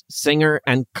just Singer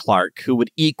and Clark who would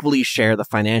equally share the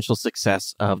financial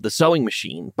success of the sewing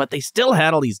machine, but they still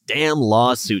had all these damn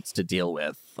lawsuits to deal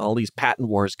with, all these patent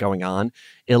wars going on.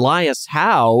 Elias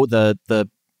Howe, the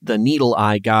needle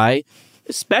eye guy,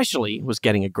 especially was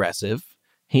getting aggressive.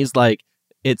 He's like,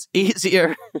 it's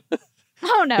easier.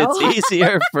 Oh, no. It's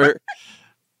easier for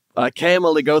a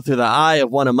camel to go through the eye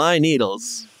of one of my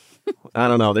needles. I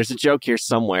don't know. There's a joke here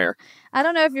somewhere. I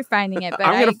don't know if you're finding it, but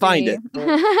I'm going to find it.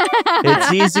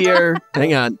 It's easier.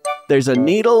 Hang on. There's a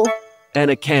needle and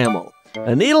a camel.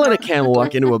 A needle and a camel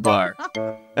walk into a bar.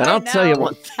 And I'll tell you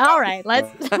one thing. All right, let's...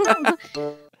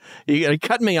 You got to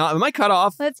cut me off. Am I cut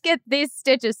off? Let's get these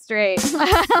stitches straight.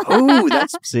 Oh,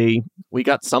 see, we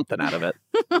got something out of it.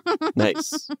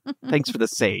 Nice. Thanks for the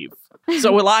save.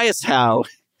 So Elias Howe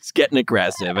is getting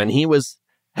aggressive, and he was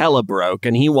hella broke,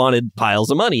 and he wanted piles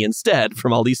of money instead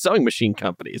from all these sewing machine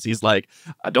companies. He's like,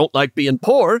 I don't like being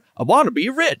poor. I want to be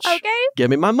rich. Okay. Give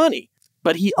me my money.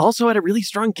 But he also had a really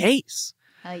strong case.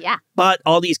 Yeah. But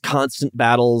all these constant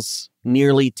battles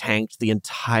nearly tanked the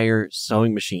entire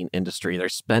sewing machine industry. They're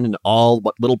spending all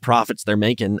what little profits they're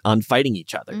making on fighting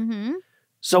each other. Mm-hmm.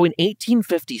 So in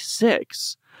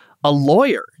 1856, a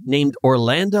lawyer named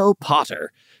Orlando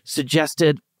Potter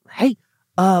suggested, hey,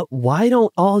 why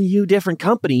don't all you different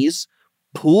companies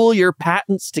pool your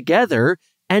patents together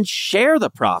and share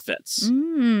the profits?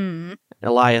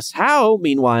 Elias Howe,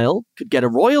 meanwhile, could get a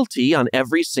royalty on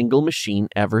every single machine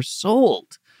ever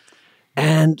sold.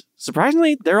 And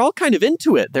surprisingly, they're all kind of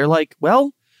into it. They're like,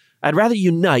 well, I'd rather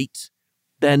unite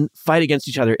than fight against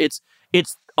each other. It's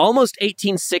almost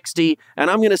 1860, and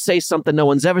I'm going to say something no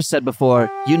one's ever said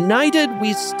before. United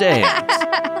we stand,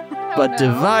 but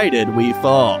divided we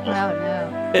fall. Oh,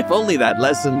 no. If only that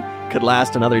lesson could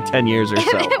last another 10 years or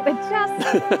so. It would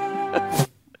just...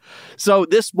 So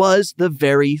this was the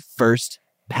very first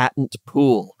patent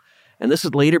pool. And this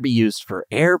would later be used for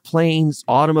airplanes,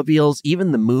 automobiles,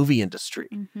 even the movie industry.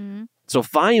 Mm-hmm. So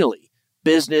finally,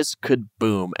 business could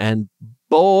boom. And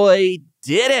boy,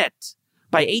 did it!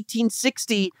 By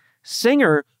 1860,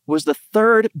 Singer was the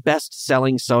third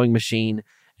best-selling sewing machine,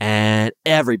 and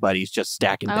everybody's just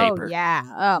stacking paper. Oh, yeah.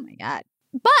 Oh, my God.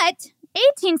 But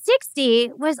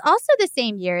 1860 was also the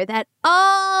same year that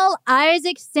all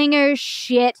Isaac Singer's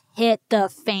shit hit the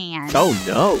fan. Oh,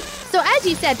 no. So as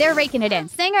you said, they're raking it in.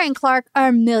 Singer and Clark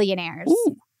are millionaires.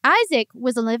 Ooh. Isaac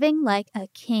was living like a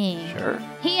king. Sure.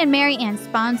 He and Mary Ann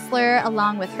Sponsler,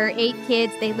 along with her 8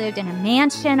 kids, they lived in a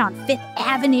mansion on 5th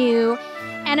Avenue.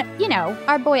 And, you know,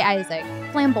 our boy Isaac,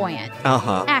 flamboyant,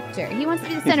 actor. He wants to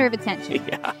be the center of attention.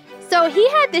 Yeah. So he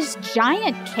had this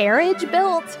giant carriage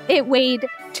built. It weighed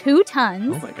 2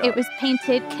 tons. Oh my God. It was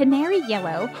painted canary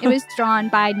yellow. It was drawn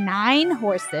by 9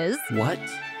 horses. What?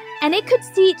 And it could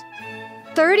seat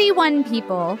 31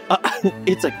 people.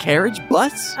 It's a carriage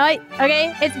bus?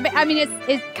 Okay.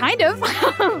 It's kind of.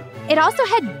 It also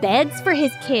had beds for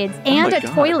his kids and a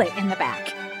toilet in the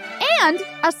back. And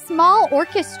a small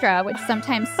orchestra would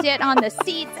sometimes sit on the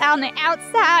seats on the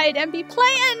outside and be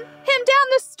playing him down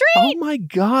the street. Oh my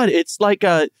God. It's like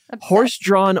a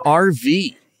horse-drawn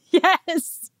RV.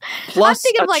 Yes. Plus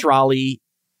a trolley.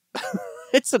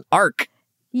 It's an ark.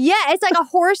 Yeah, it's like a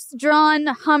horse-drawn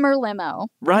Hummer limo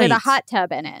with a hot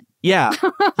tub in it. Yeah.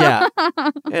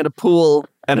 And a pool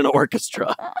and an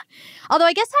orchestra. Although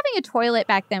I guess having a toilet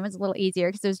back then was a little easier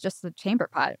because it was just a chamber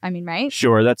pot. I mean, right?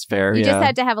 Sure, that's fair. You just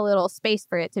had to have a little space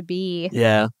for it to be.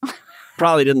 Yeah.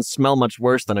 Probably didn't smell much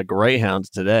worse than a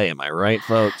Greyhound today. Am I right,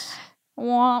 folks?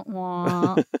 Wah,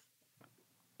 wah.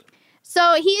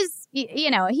 So he's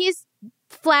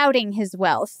flouting his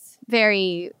wealth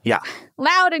very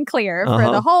loud and clear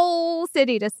for the whole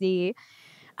city to see.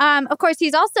 Of course,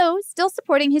 he's also still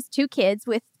supporting his 2 kids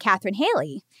with Catherine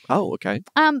Haley. Oh, okay.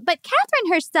 But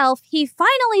Catherine herself, he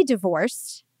finally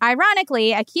divorced,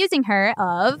 ironically accusing her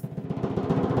of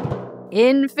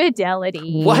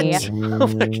infidelity. What? Oh,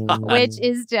 my God. Which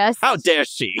is just... How dare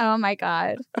she? Oh, my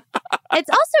God. It's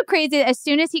also crazy. As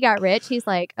soon as he got rich, he's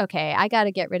like, okay, I got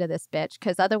to get rid of this bitch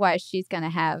because otherwise she's going to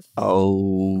have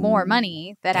more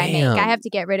money that I make. I have to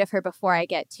get rid of her before I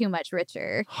get too much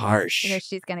richer. Harsh. Because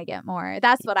she's going to get more.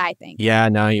 That's what I think. Yeah,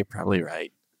 no, you're probably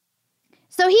right.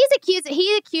 So he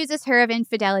accuses her of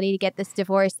infidelity to get this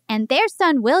divorce, and their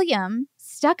son William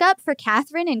stuck up for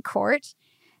Catherine in court.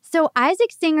 So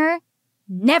Isaac Singer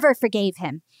never forgave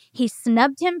him. He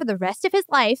snubbed him for the rest of his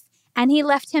life, and he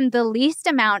left him the least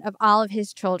amount of all of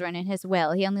his children in his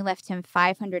will. He only left him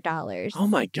 $500. Oh,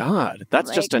 my God.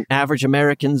 That's just an average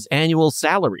American's annual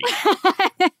salary.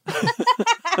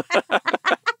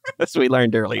 As we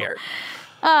learned earlier.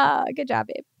 Good job,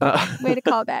 babe. Way to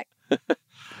call back.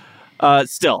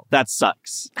 Still, that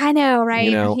sucks. I know, right?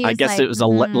 You know, I guess it was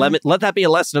let that be a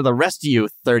lesson to the rest of you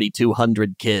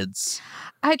 3,200 kids.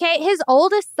 Okay, his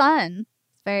oldest son.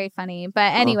 It's very funny.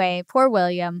 But anyway, poor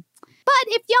William. But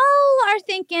if y'all are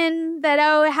thinking that,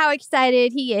 how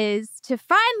excited he is to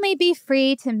finally be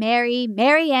free to marry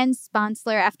Mary Ann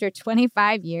Sponsler after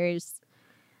 25 years,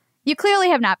 You clearly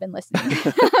have not been listening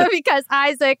because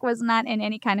Isaac was not in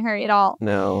any kind of hurry at all.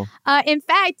 No. In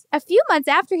fact, a few months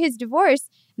after his divorce,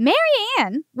 Mary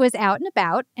Ann was out and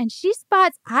about, and she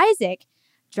spots Isaac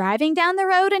driving down the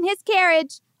road in his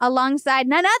carriage alongside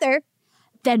none other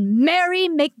than Mary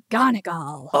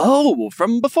McGonigal. Oh,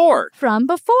 from before. From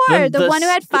before, the one who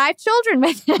had 5 children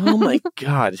with him. Oh, my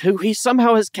God. He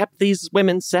somehow has kept these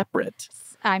women separate.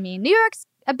 I mean, New York's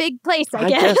a big place, I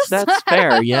guess that's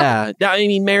fair, yeah. I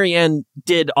mean, Mary Ann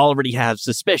did already have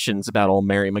suspicions about old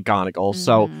Mary McGonigal,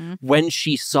 so when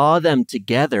she saw them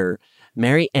together,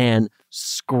 Mary Ann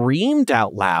screamed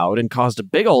out loud and caused a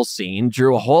big old scene,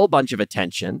 drew a whole bunch of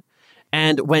attention,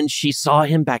 and when she saw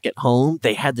him back at home,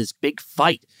 they had this big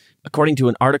fight. According to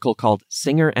an article called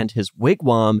Singer and His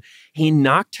Wigwam, he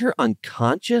knocked her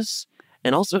unconscious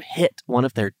and also hit one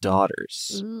of their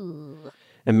daughters. Ooh.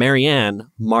 And Mary Ann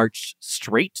marched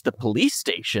straight to the police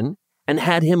station and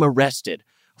had him arrested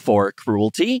for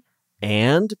cruelty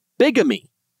and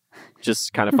bigamy.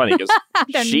 Just kind of funny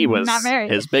because she was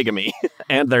his bigamy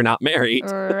and they're not married.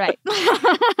 Right.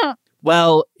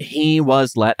 Well, he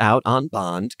was let out on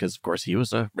bond because, of course, he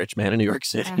was a rich man in New York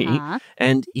City.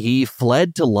 And he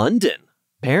fled to London,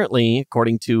 apparently,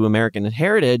 according to American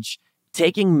Heritage,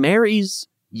 taking Mary's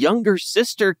younger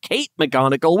sister, Kate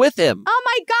McGonigal, with him. Oh,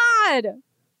 my God.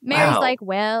 Mary's like,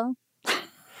 well,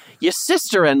 your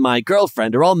sister and my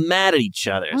girlfriend are all mad at each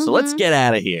other, so let's get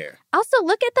out of here. Also,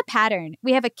 look at the pattern.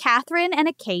 We have a Catherine and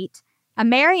a Kate, a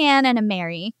Mary Ann and a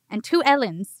Mary, and 2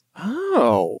 Ellens.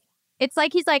 Oh. It's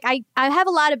like he's like, I have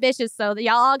a lot of bitches, so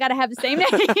y'all all got to have the same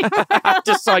name.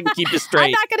 Just so I can keep you straight.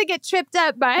 I'm not going to get tripped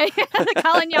up by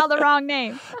calling y'all the wrong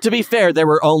name. To be fair, there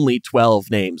were only 12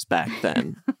 names back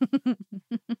then.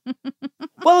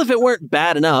 Well, if it weren't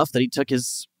bad enough that he took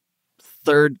his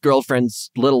 3rd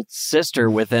girlfriend's little sister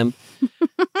with him.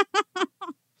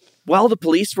 While the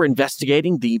police were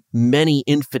investigating the many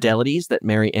infidelities that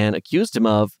Mary Ann accused him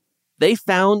of, they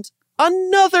found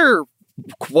another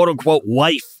quote-unquote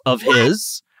wife of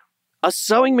his, a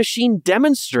sewing machine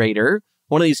demonstrator,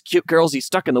 one of these cute girls he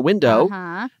stuck in the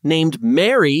window, named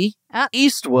Mary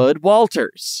Eastwood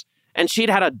Walters. And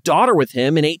she'd had a daughter with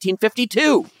him in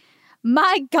 1852.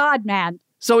 My God, man.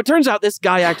 So it turns out this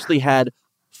guy actually had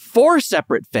 4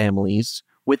 separate families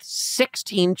with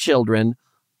 16 children,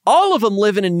 all of them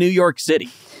living in New York City.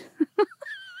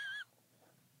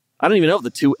 I don't even know if the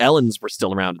 2 Ellens were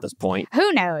still around at this point.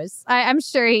 Who knows? I'm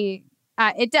sure he...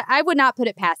 I would not put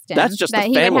it past him. That's just that the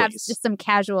he families. would have just some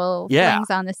casual things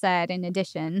on the side in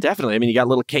addition. Definitely. I mean, you got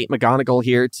little Kate McGonigal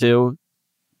here, too.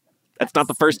 That's not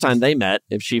the first time they met,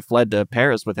 if she fled to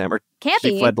Paris with him, or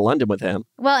she fled to London with him.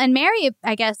 Well, and Mary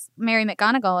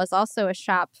McGonigal is also a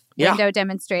shop window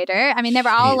demonstrator. I mean, they were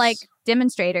all like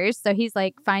demonstrators, so he's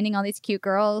like finding all these cute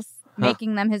girls,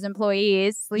 making them his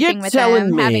employees, sleeping with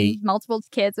them, having multiple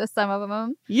kids with some of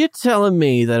them. You're telling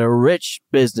me that a rich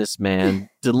businessman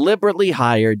deliberately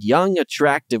hired young,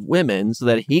 attractive women so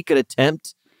that he could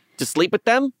attempt to sleep with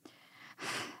them?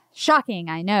 Shocking,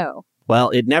 I know. Well,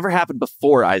 it never happened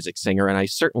before Isaac Singer, and I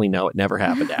certainly know it never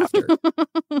happened after.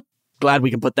 Glad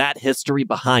we can put that history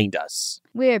behind us.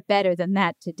 We're better than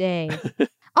that today.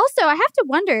 Also, I have to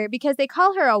wonder, because they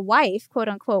call her a wife,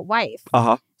 quote-unquote wife.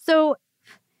 So,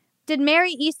 did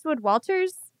Mary Eastwood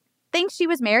Walters think she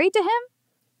was married to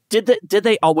him? Did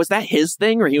they? Oh, was that his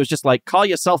thing? Or he was just like, call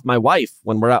yourself my wife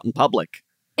when we're out in public?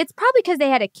 It's probably because they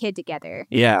had a kid together.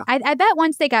 Yeah. I bet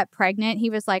once they got pregnant, he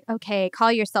was like, okay,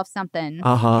 call yourself something.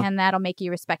 And that'll make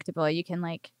you respectable. You can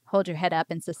like hold your head up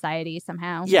in society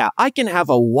somehow. Yeah, I can have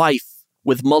a wife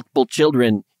with multiple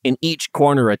children in each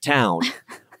corner of town.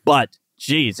 But,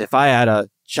 geez, if I had a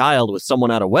child with someone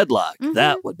out of wedlock,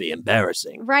 that would be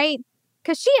embarrassing. Right?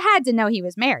 Because she had to know he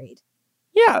was married.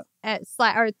 Yeah.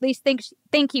 Or at least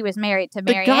think he was married to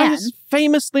Mary Ann. The guy is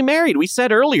famously married. We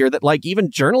said earlier that like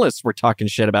even journalists were talking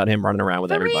shit about him running around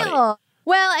with everybody. Real.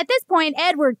 Well, at this point,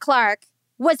 Edward Clark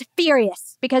was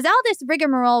furious because all this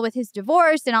rigmarole with his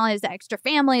divorce and all his extra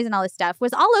families and all this stuff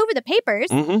was all over the papers.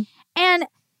 And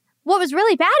what was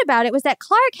really bad about it was that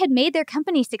Clark had made their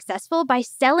company successful by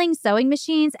selling sewing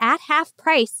machines at half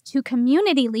price to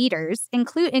community leaders,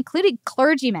 including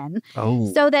clergymen,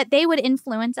 so that they would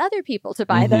influence other people to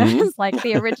buy them, like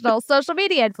the original social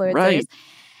media influencers. Right.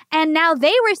 And now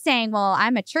they were saying, well,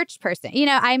 I'm a church person. You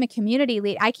know, I'm a community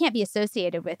lead. I can't be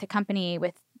associated with a company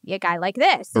with a guy like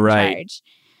this in charge.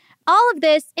 All of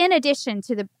this, in addition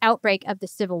to the outbreak of the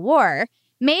Civil War,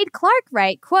 made Clark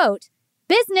write, quote,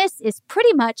 business is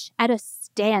pretty much at a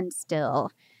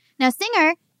standstill. Now,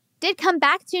 Singer did come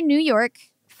back to New York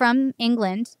from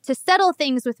England to settle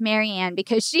things with Mary Ann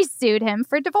because she sued him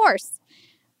for divorce.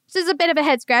 This is a bit of a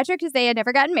head scratcher because they had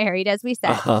never gotten married, as we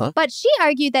said. But she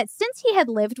argued that since he had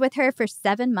lived with her for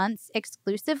 7 months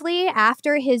exclusively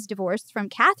after his divorce from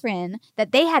Catherine,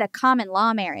 that they had a common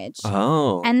law marriage.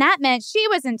 Oh. And that meant she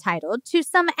was entitled to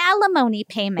some alimony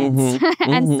payments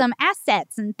and some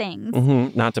assets and things.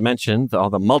 Not to mention all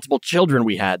the multiple children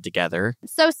we had together.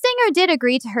 So Singer did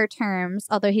agree to her terms,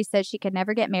 although he said she could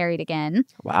never get married again.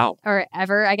 Wow. Or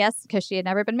ever, I guess, because she had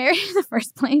never been married in the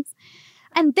first place.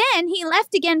 And then he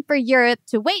left again for Europe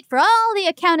to wait for all the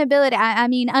accountability,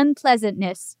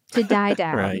 unpleasantness to die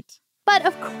down. Right. But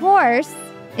of course,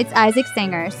 it's Isaac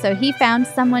Singer, so he found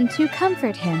someone to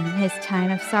comfort him in his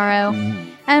time of sorrow.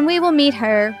 And we will meet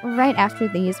her right after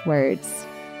these words.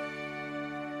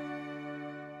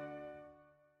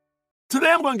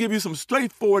 Today I'm going to give you some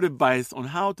straightforward advice on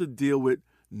how to deal with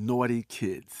naughty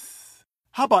kids.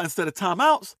 How about instead of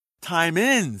timeouts,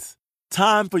 time-ins?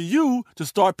 Time for you to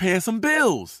start paying some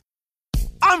bills.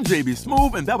 I'm JB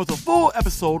Smoove, and that was a full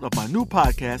episode of my new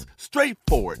podcast,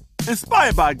 Straightforward,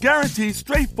 inspired by guaranteed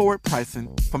straightforward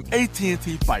pricing from AT&T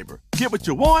Fiber. Get what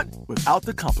you want without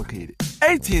the complicated.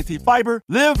 AT&T Fiber,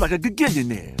 live like a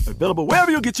gigillionaire. Available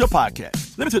wherever you get your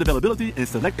podcasts. Limited availability in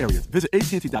select areas. Visit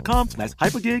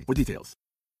AT&T.com/hypergig for details.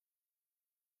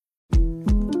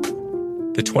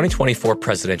 The 2024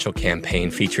 presidential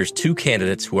campaign features 2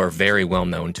 candidates who are very well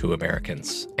known to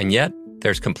Americans. And yet,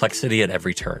 there's complexity at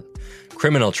every turn.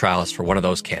 Criminal trials for one of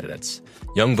those candidates.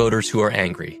 Young voters who are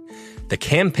angry. The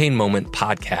Campaign Moment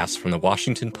podcast from the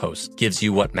Washington Post gives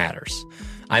you what matters.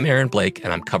 I'm Aaron Blake,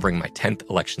 and I'm covering my 10th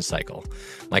election cycle.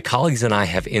 My colleagues and I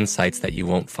have insights that you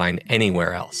won't find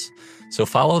anywhere else. So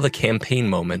follow The Campaign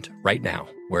Moment right now,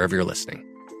 wherever you're listening.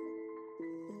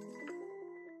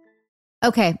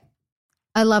 Okay.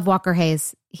 I love Walker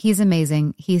Hayes. He's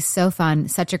amazing. He's so fun,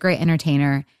 such a great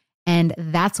entertainer. And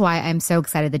that's why I'm so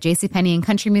excited that JCPenney and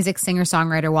country music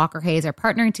singer-songwriter Walker Hayes are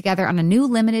partnering together on a new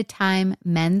limited-time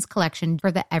men's collection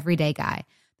for the everyday guy.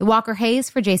 The Walker Hayes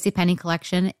for JCPenney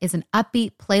collection is an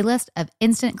upbeat playlist of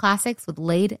instant classics with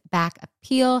laid-back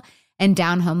appeal and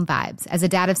down-home vibes. As a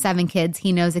dad of 7 kids,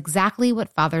 he knows exactly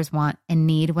what fathers want and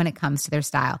need when it comes to their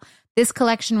style. This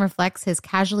collection reflects his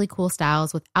casually cool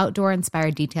styles with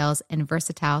outdoor-inspired details and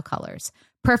versatile colors.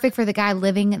 Perfect for the guy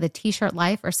living the t-shirt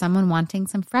life or someone wanting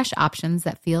some fresh options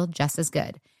that feel just as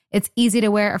good. It's easy to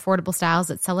wear, affordable styles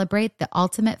that celebrate the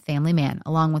ultimate family man,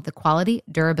 along with the quality,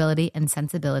 durability, and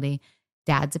sensibility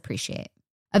dads appreciate.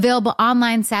 Available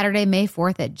online Saturday, May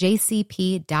 4th at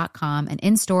jcp.com and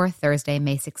in-store Thursday,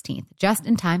 May 16th, just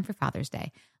in time for Father's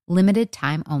Day. Limited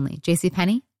time only.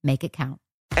 JCPenney, make it count.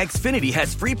 Xfinity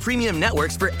has free premium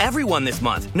networks for everyone this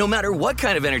month, no matter what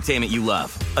kind of entertainment you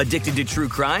love. Addicted to true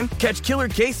crime? Catch killer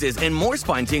cases and more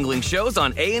spine-tingling shows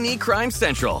on A&E Crime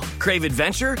Central. Crave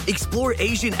adventure? Explore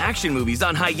Asian action movies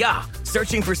on Hi-YAH.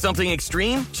 Searching for something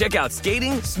extreme? Check out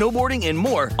skating, snowboarding, and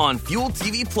more on Fuel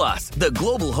TV Plus, the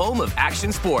global home of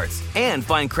action sports. And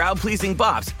find crowd-pleasing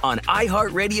bops on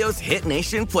iHeartRadio's Hit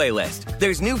Nation playlist.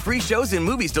 There's new free shows and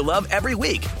movies to love every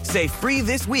week. Say free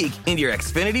this week in your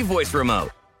Xfinity voice remote.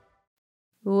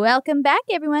 Welcome back,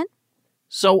 everyone.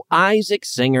 So Isaac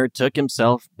Singer took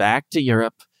himself back to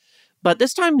Europe, but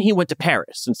this time he went to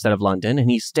Paris instead of London,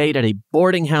 and he stayed at a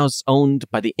boarding house owned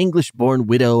by the English-born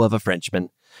widow of a Frenchman.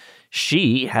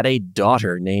 She had a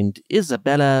daughter named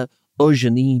Isabella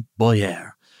Eugénie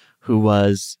Boyer, who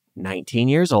was 19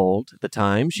 years old at the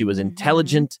time. She was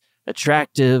intelligent,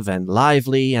 attractive, and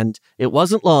lively, and it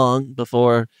wasn't long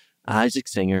before Isaac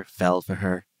Singer fell for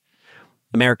her.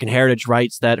 American Heritage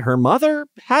writes that her mother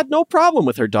had no problem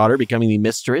with her daughter becoming the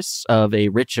mistress of a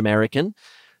rich American.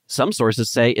 Some sources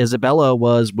say Isabella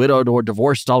was widowed or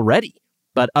divorced already,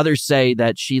 but others say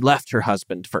that she left her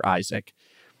husband for Isaac.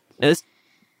 And this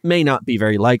may not be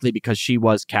very likely because she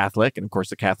was Catholic, and of course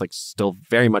the Catholics still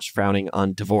very much frowning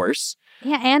on divorce.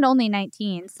 Yeah, and only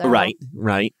 19. So. Right.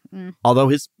 Although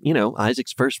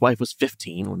Isaac's first wife was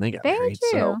 15 when they got married. Very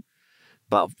true. So.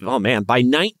 But, oh man, by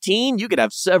 19, you could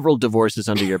have several divorces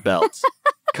under your belt.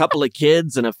 A couple of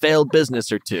kids and a failed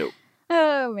business or 2.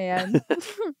 Oh, man.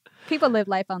 People live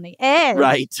life on the edge.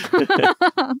 Right.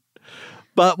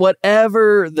 But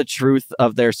whatever the truth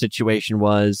of their situation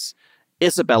was,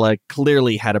 Isabella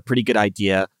clearly had a pretty good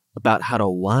idea about how to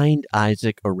wind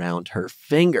Isaac around her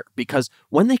finger. Because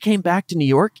when they came back to New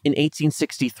York in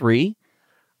 1863,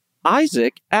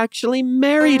 Isaac actually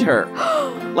married her.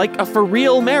 Like a for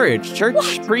real marriage.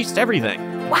 Church, priest,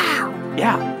 everything. Wow.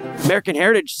 Yeah. American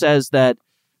Heritage says that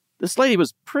this lady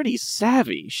was pretty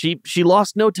savvy. She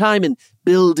lost no time in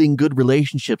building good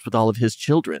relationships with all of his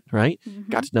children, right?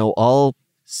 Mm-hmm. Got to know all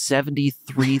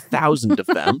 73,000 of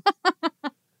them.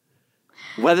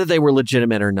 whether they were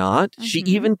legitimate or not. She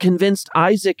even convinced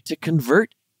Isaac to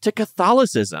convert to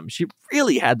Catholicism. She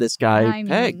really had this guy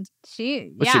pegged.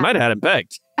 She might have had him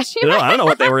pegged. I don't know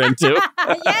what they were into.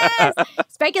 Yes!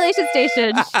 Speculation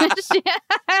station.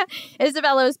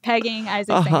 Isabella was pegging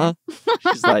Isaac Singer.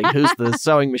 She's like, who's the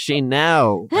sewing machine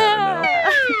now?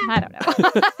 I don't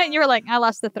know. And you were like, I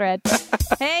lost the thread.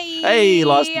 Hey,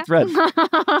 lost the thread.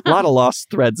 A lot of lost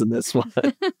threads in this one.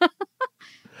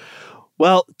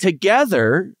 Well,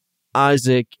 together,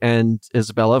 Isaac and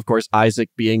Isabella, of course, Isaac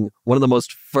being one of the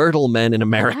most fertile men in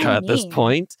America at this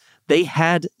point, they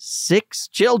had 6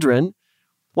 children,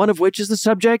 one of which is the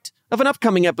subject of an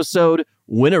upcoming episode,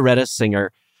 Winnaretta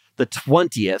Singer, the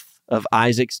 20th of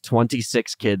Isaac's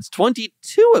 26 kids,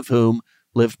 22 of whom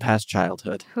lived past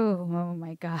childhood. Oh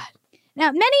my God.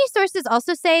 Now, many sources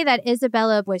also say that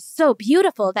Isabella was so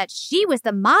beautiful that she was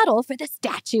the model for the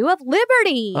Statue of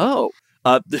Liberty. Oh,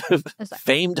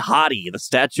 famed hottie, the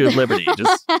Statue of Liberty.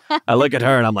 I look at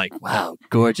her and I'm like, wow,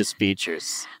 gorgeous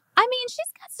features. I mean, she's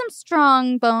got some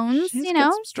strong bones, She's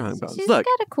got some strong bones. She's Look,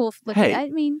 got a cool look. hey, I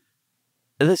mean,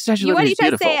 the Statue of Liberty is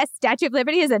beautiful. What are you trying to say? A Statue of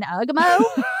Liberty is an Ugmo?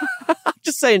 I'm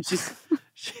just saying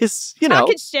she's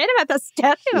talking shit about the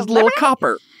Statue of Liberty? A little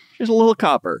copper. She's a little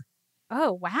copper.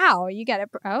 Oh, wow. You got it.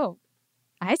 Oh,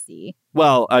 I see.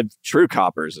 Well, true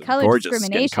copper is a color gorgeous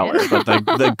skin color, but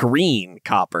the green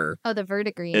copper. Oh, the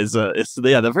verdigris.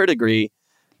 The verdigris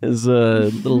is a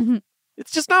little.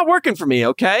 It's just not working for me.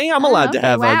 Okay, I'm allowed to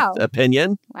have an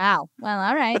opinion. Wow. Well,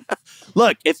 all right.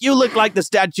 Look, if you look like the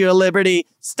Statue of Liberty,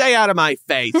 stay out of my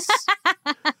face.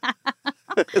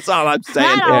 That's all I'm saying.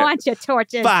 I don't want your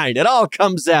torches. Fine, it all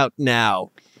comes out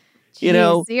now. Jeez, you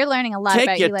know, you're learning a lot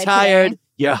about you're tired,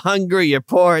 you're hungry, you're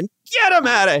poor, and get them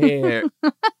out of here.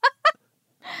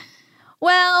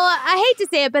 Well, I hate to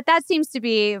say it, but that seems to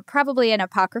be probably an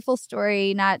apocryphal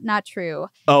story, not true.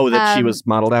 Oh, that she was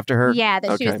modeled after her? Yeah,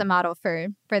 that she was the model for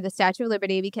the Statue of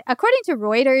Liberty. Because, according to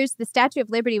Reuters, the Statue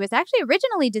of Liberty was actually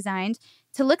originally designed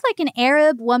to look like an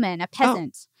Arab woman, a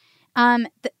peasant.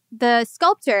 The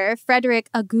sculptor, Frederick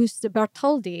Auguste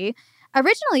Bartholdi,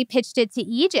 originally pitched it to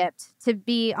Egypt to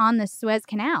be on the Suez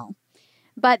Canal.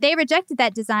 But they rejected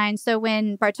that design, so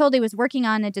when Bartholdi was working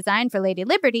on a design for Lady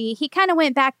Liberty, he kind of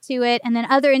went back to it, and then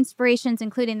other inspirations,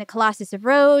 including the Colossus of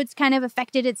Rhodes, kind of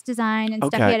affected its design and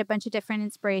stuff. He had a bunch of different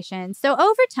inspirations. So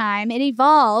over time, it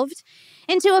evolved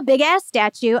into a big-ass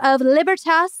statue of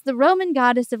Libertas, the Roman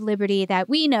goddess of liberty that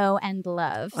we know and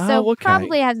love. So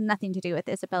probably has nothing to do with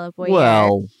Isabella Boyer.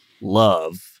 Well,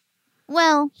 love.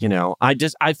 Well, you know,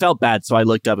 I felt bad, so I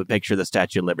looked up a picture of the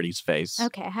Statue of Liberty's face.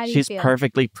 Okay, how do you feel? She's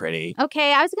perfectly pretty.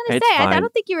 Okay, I was going to say, I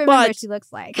don't think you remember what she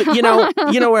looks like. But you know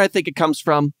where I think it comes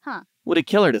from? Huh. Would it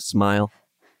kill her to smile?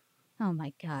 Oh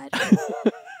my God.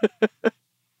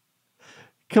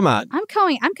 Come on. I'm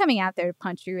coming out there to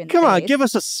punch you in the face. Come on, face. give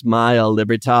us a smile,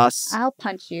 Libertas. I'll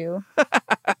punch you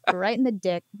right in the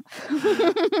dick.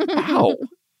 Ow.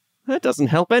 That doesn't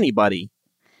help anybody.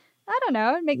 I don't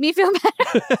know. It'd make me feel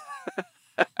better.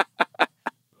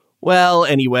 Well,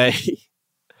 anyway,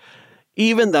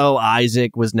 even though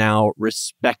Isaac was now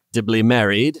respectably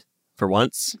married, for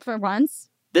once,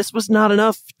 this was not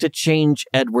enough to change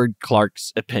Edward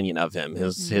Clark's opinion of him,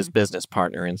 his business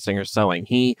partner in Singer Sewing.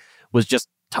 He was just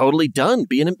totally done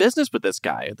being in business with this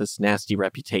guy, this nasty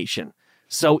reputation.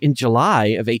 So in July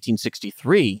of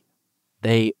 1863,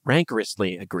 they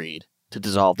rancorously agreed to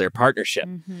dissolve their partnership.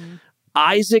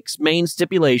 Isaac's main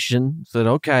stipulation said,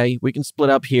 okay, we can split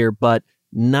up here, but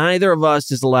neither of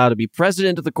us is allowed to be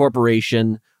president of the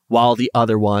corporation while the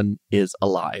other one is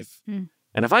alive. And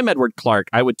if I'm Edward Clark,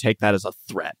 I would take that as a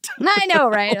threat. I know,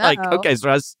 right? Like, okay,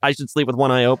 so I should sleep with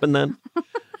one eye open then?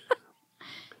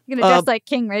 You're going to dress like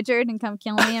King Richard and come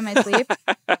kill me in my sleep?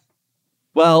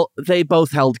 Well, they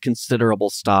both held considerable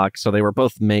stock, so they were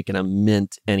both making a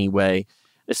mint anyway,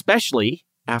 especially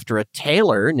after a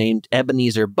tailor named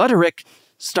Ebenezer Butterick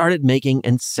started making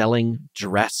and selling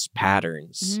dress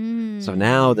patterns. So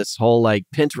now this whole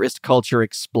Pinterest culture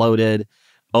exploded,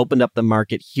 opened up the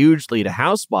market hugely to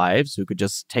housewives who could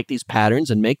just take these patterns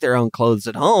and make their own clothes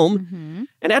at home.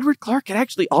 And Edward Clark had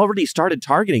actually already started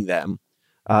targeting them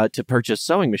to purchase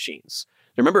sewing machines.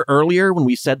 Remember earlier when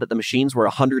we said that the machines were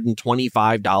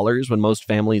 $125 when most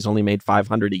families only made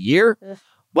 $500 a year?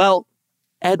 Well,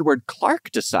 Edward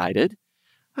Clark decided,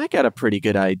 I got a pretty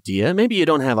good idea. Maybe you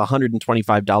don't have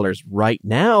 $125 right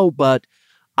now, but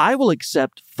I will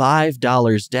accept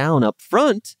 $5 down up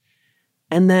front,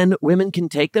 and then women can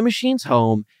take the machines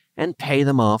home and pay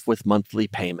them off with monthly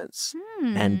payments.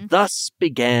 And thus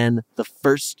began the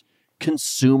first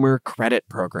consumer credit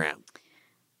program.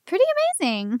 Pretty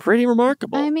amazing. Pretty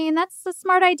remarkable. I mean, that's a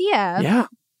smart idea. Yeah.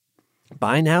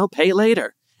 Buy now, pay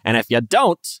later. And if you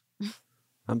don't,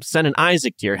 I'm sending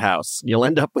Isaac to your house. You'll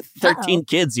end up with 13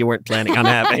 kids you weren't planning on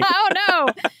having. Oh, no.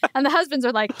 And the husbands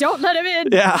are like, don't let him in.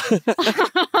 Yeah.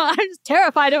 I'm just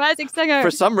terrified of Isaac Singer.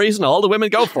 For some reason, all the women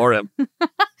go for him.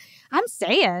 I'm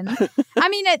saying. I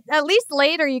mean, at least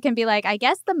later you can be like, I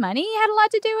guess the money had a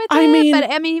lot to do with I it. mean, but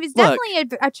I mean, he was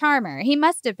definitely a charmer. He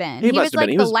must have been. He was must have like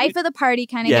been. He the was- life of the party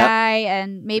kind of guy.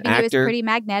 And maybe he was Actor, pretty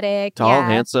magnetic. Tall,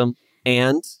 handsome.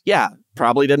 And yeah,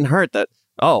 probably didn't hurt that.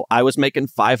 Oh, I was making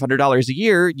 $500 a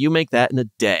year. You make that in a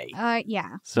day.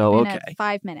 Yeah. So, In okay.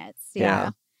 5 minutes.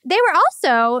 Yeah. They were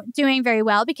also doing very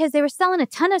well because they were selling a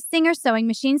ton of Singer sewing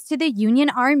machines to the Union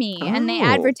Army. And they Oh.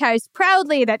 advertised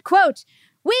proudly that, quote,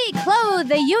 we clothe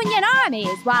the Union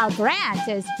armies while Grant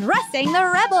is dressing the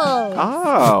rebels.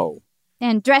 Oh.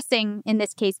 And dressing in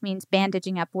this case means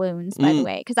bandaging up wounds, by the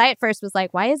way. Because I at first was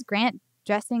like, why is Grant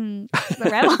dressing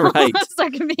the rebels? Right. I was so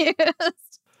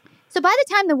confused. So by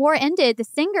the time the war ended, the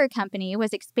Singer Company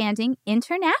was expanding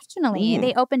internationally.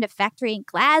 They opened a factory in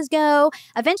Glasgow.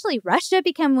 Eventually, Russia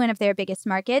became one of their biggest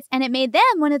markets, and it made them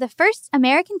one of the first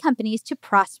American companies to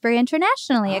prosper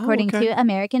internationally, according to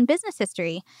American business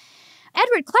history.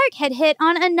 Edward Clark had hit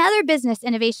on another business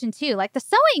innovation, too. Like the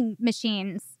sewing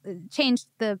machines changed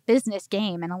the business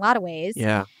game in a lot of ways.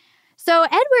 Yeah. So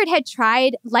Edward had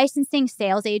tried licensing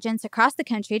sales agents across the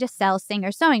country to sell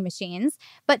Singer sewing machines,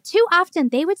 but too often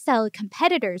they would sell a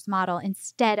competitor's model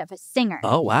instead of a Singer.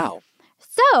 Oh, wow.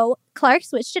 So Clark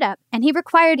switched it up, and he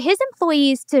required his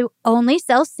employees to only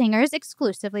sell Singers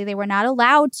exclusively. They were not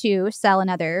allowed to sell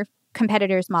another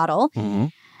competitor's model. Mm-hmm.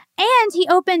 And he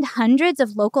opened hundreds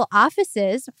of local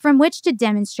offices from which to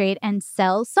demonstrate and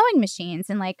sell sewing machines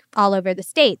in like all over the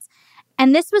states.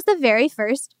 And this was the very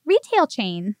first retail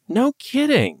chain. No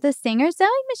kidding. The Singer sewing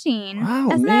machine. Wow,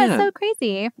 Isn't man. that so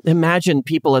crazy? Imagine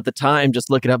people at the time just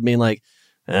looking up and being like,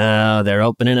 oh, they're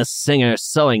opening a Singer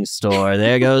sewing store.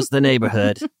 There goes the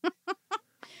neighborhood.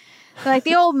 Like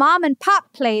the old mom and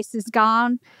pop place is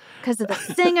gone because of the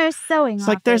Singer sewing It's office.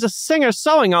 like there's a Singer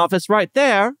sewing office right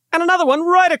there and another one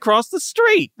right across the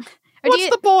street. What's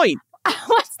the point?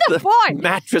 What's the point?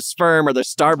 Mattress Firm or the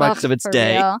Starbucks of its For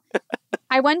day. real.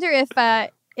 I wonder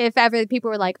if ever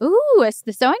people were like, ooh, it's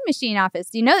the sewing machine office.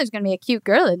 You know there's going to be a cute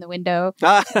girl in the window.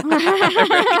 Right.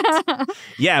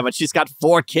 Yeah, but she's got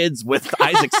 4 kids with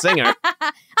Isaac Singer.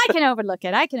 I can overlook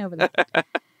it.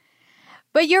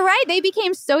 But you're right. They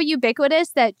became so ubiquitous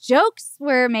that jokes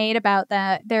were made about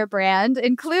their brand,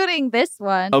 including this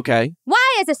one. Okay.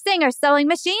 Why is a Singer sewing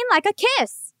machine like a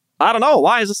kiss? I don't know.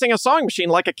 Why is a Singer sewing machine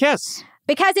like a kiss?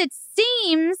 Because it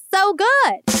seems so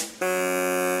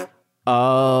good.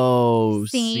 Oh,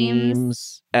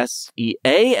 Seems.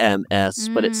 S-E-A-M-S,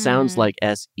 but it sounds like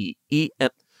S-E-E-M.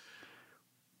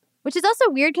 Which is also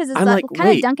weird because it's I'm like, kind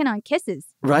of wait. dunking on kisses.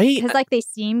 Right? Because like they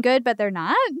seem good, but they're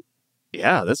not.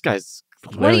 Yeah, this guy's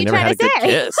What are clearly you never trying had a to good say?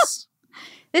 kiss.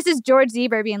 This is George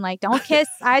Zieber being like, don't kiss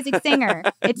Isaac Singer.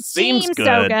 It Seems seems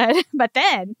so good. good. But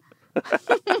then...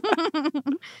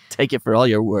 Take it for all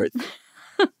you're worth.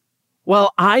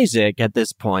 Well, Isaac, at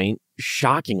this point,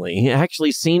 shockingly,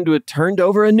 actually seemed to have turned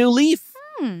over a new leaf.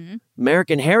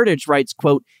 American Heritage writes,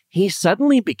 quote, he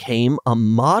suddenly became a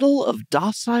model of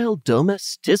docile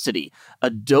domesticity, a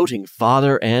doting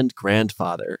father and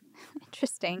grandfather.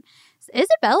 Interesting.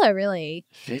 Isabella really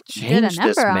It did a changed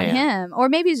this number on man. him. Or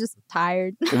maybe he's just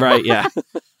tired. Right, yeah.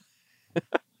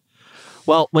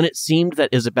 Well, when it seemed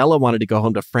that Isabella wanted to go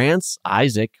home to France,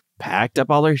 Isaac packed up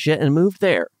all her shit and moved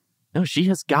there. No, she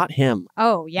has got him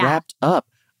Oh, yeah. wrapped up.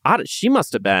 She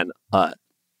must have been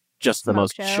just the Smoke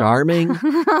most show. charming,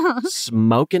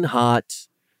 smoking hot,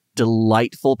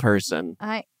 delightful person.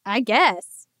 I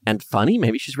guess. And funny.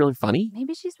 Maybe she's really funny.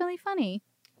 Maybe she's really funny.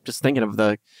 Just thinking of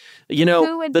the,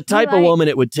 Who would the be type of like- woman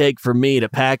it would take for me to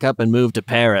pack up and move to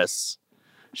Paris.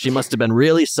 She must have been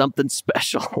really something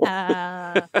special.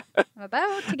 About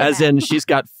to get As out. in, she's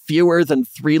got fewer than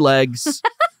 3 legs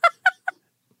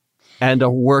and a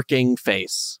working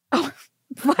face. What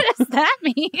does that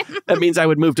mean? That means I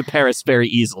would move to Paris very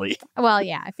easily. Well,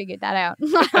 yeah, I figured that out.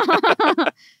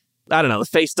 I don't know. The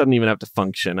face doesn't even have to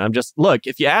function. I'm just, look,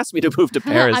 if you ask me to move to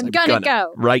Paris, I'm gonna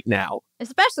go. right now.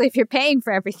 Especially if you're paying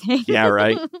for everything. Yeah,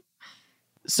 right.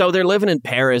 So they're living in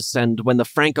Paris, and when the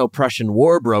Franco-Prussian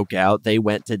War broke out, they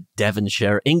went to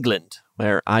Devonshire, England,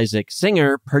 where Isaac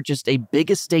Singer purchased a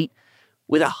big estate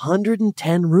with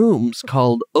 110 rooms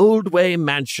called Oldway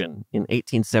Mansion in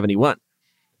 1871.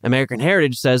 American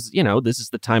Heritage says, this is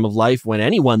the time of life when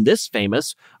anyone this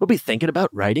famous will be thinking about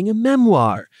writing a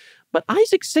memoir. But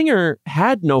Isaac Singer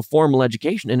had no formal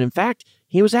education, and in fact,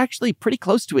 he was actually pretty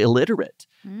close to illiterate.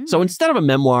 So instead of a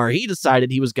memoir, he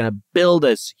decided he was going to build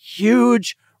this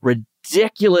huge,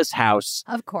 ridiculous house.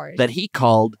 Of course. That he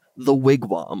called the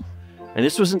Wigwam. And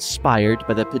this was inspired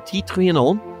by the Petit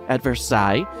Trianon at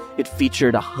Versailles. It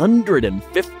featured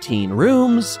 115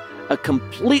 rooms, a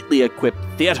completely equipped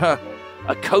theater,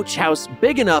 a coach house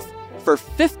big enough for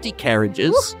 50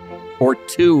 carriages, or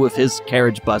 2 of his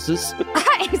carriage buses.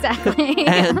 Exactly.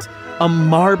 And a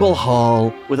marble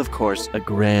hall with, of course, a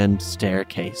grand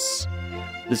staircase.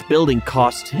 This building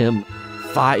cost him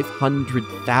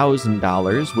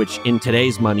 $500,000, which in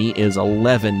today's money is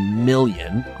 $11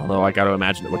 million. Although I got to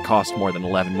imagine it would cost more than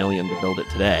 $11 million to build it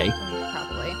today.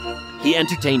 Probably. He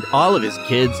entertained all of his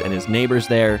kids and his neighbors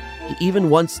there. He even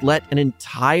once let an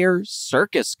entire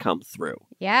circus come through.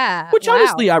 Yeah. Which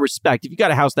honestly I respect. If you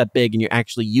got a house that big and you're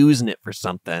actually using it for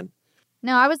something.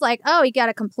 No, I was like, oh, he got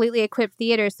a completely equipped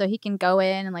theater so he can go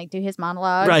in and like do his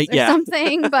monologues or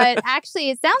something. But actually,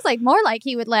 it sounds like more like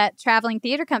he would let traveling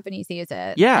theater companies use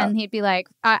it. Yeah. And he'd be like,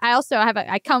 I also have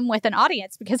I come with an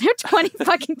audience because there are 20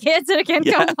 fucking kids that can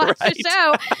come watch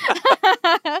the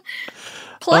show.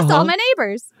 Plus all my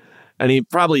neighbors. And he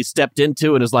probably stepped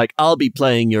into it and was like, I'll be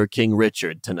playing your King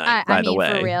Richard tonight, by the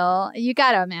way. For real. You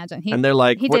got to imagine. And they're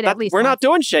like, we're not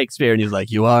doing Shakespeare. And he's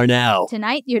like, you are now.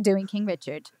 Tonight, you're doing King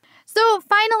Richard. So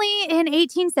finally, in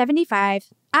 1875,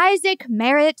 Isaac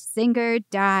Merritt Singer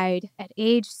died at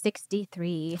age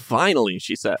 63. Finally,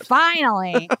 she said.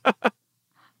 Finally.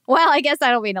 Well, I guess I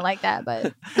don't mean it like that,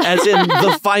 but... As in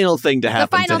the final thing to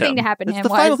happen to him. The final thing to happen to him It's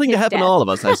the final thing to happen to all of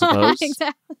us, I suppose.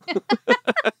 Exactly.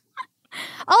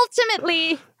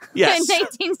 Ultimately, yes. In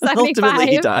 1875,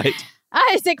 Ultimately, he died.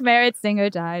 Isaac Merritt Singer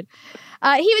died.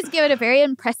 He was given a very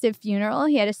impressive funeral.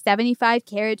 He had a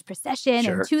 75-carriage procession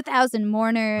and 2,000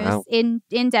 mourners in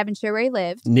Devonshire where he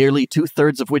lived. Nearly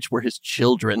 2/3 of which were his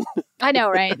children. I know,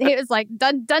 right? He was like,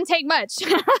 doesn't take much.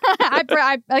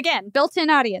 Again, built-in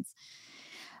audience.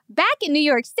 Back in New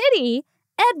York City,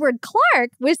 Edward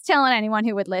Clark was telling anyone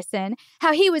who would listen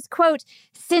how he was, quote,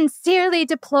 sincerely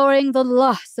deploring the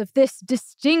loss of this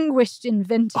distinguished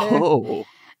inventor. Oh.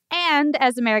 And,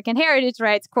 as American Heritage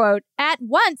writes, quote, at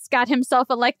once got himself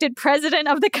elected president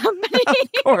of the company.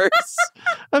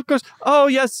 Of course. Oh,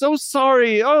 yes, so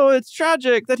sorry. Oh, it's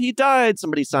tragic that he died.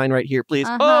 Somebody sign right here, please.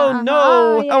 Oh,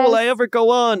 no. How will I ever go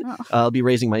on? I'll be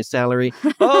raising my salary.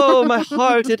 Oh, my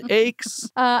heart, it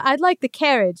aches. I'd like the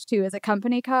carriage, too, as a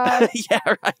company car. Yeah,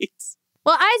 right.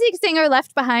 Well, Isaac Singer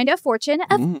left behind a fortune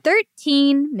of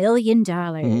 $13 million,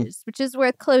 which is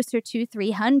worth closer to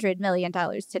 $300 million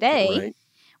today. Right.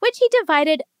 Which he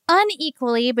divided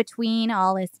unequally between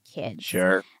all his kids.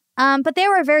 Sure. But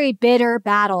there were very bitter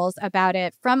battles about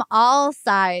it from all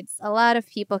sides. A lot of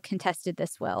people contested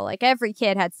this will. Like, every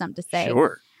kid had something to say.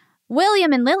 Sure.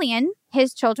 William and Lillian,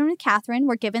 his children with Catherine,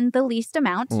 were given the least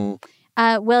amount.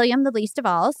 William, the least of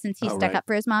all, since he stuck up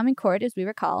for his mom in court, as we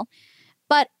recall.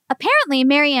 But apparently,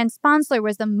 Marianne Sponsler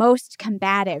was the most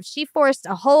combative. She forced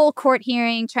a whole court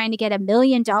hearing trying to get $1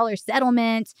 million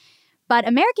settlement. But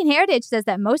American Heritage says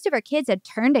that most of her kids had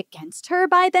turned against her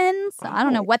by then. So I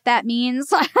don't know what that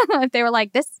means. If they were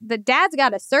like, the dad's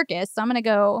got a circus, so I'm going to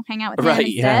go hang out with him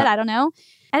instead. I don't know.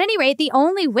 At any rate, the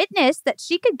only witness that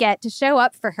she could get to show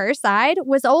up for her side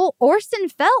was old Orson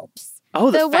Phelps. Oh,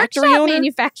 the factory workshop owner?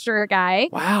 manufacturer guy.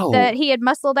 Wow. That he had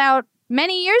muscled out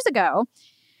many years ago.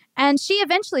 And she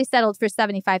eventually settled for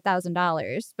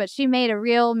 $75,000, but she made a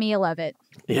real meal of it.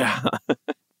 Yeah.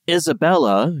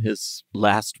 Isabella, his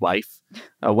last wife,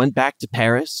 went back to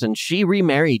Paris, and she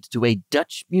remarried to a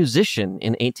Dutch musician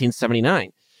in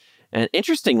 1879. And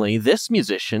interestingly, this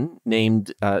musician,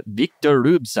 named Victor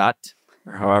Rubzat,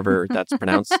 or however that's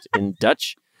pronounced in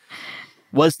Dutch,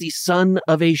 was the son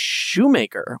of a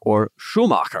shoemaker, or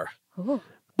Schumacher. Ooh.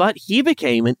 But he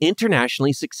became an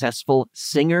internationally successful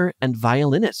singer and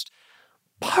violinist,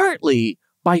 partly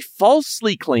by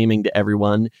falsely claiming to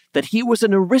everyone that he was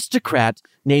an aristocrat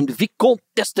named Vicomte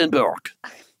d'Estenburg.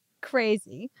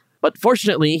 Crazy. But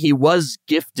fortunately, he was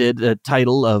gifted the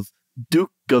title of Duke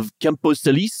of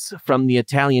Camposalis from the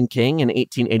Italian king in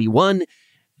 1881,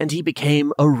 and he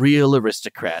became a real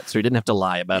aristocrat, so he didn't have to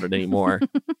lie about it anymore.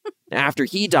 After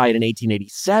he died in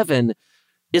 1887,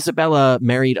 Isabella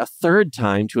married a third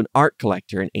time to an art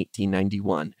collector in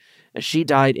 1891. She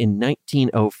died in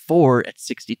 1904 at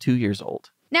 62 years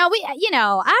old. Now,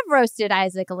 I've roasted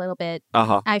Isaac a little bit,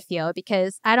 I feel,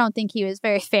 because I don't think he was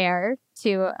very fair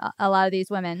to a lot of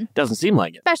these women. Doesn't seem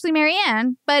like it. Especially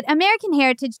Marianne. But American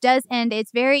Heritage does end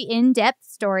its very in-depth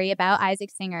story about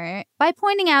Isaac Singer by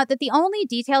pointing out that the only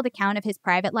detailed account of his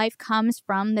private life comes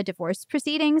from the divorce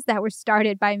proceedings that were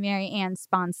started by Marianne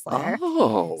Sponsler.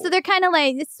 Oh. So they're kind of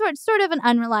like, it's sort of an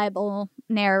unreliable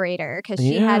narrator because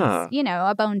she had,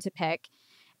 a bone to pick.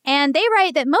 And they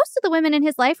write that most of the women in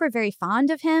his life were very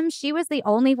fond of him. She was the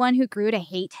only one who grew to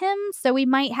hate him, so we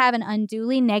might have an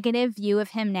unduly negative view of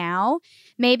him now.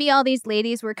 Maybe all these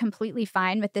ladies were completely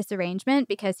fine with this arrangement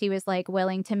because he was, like,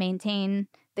 willing to maintain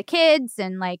the kids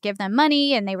and, like, give them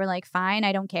money, and they were like, fine,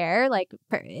 I don't care. Like,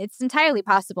 it's entirely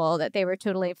possible that they were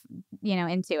totally,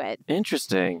 into it.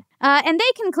 Interesting. And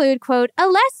they conclude, quote, a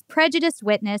less prejudiced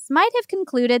witness might have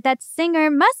concluded that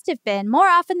Singer must have been, more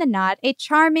often than not, a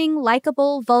charming,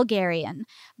 likable vulgarian,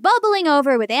 bubbling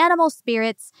over with animal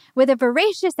spirits, with a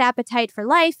voracious appetite for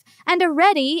life, and a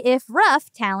ready, if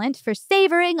rough, talent for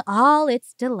savoring all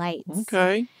its delights.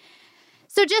 Okay.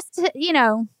 So just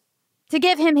to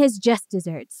give him his just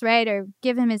desserts, right? Or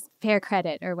give him his fair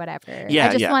credit or whatever. Yeah,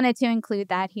 I just wanted to include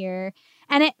that here.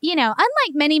 And it, unlike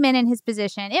many men in his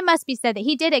position, it must be said that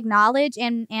he did acknowledge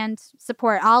and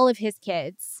support all of his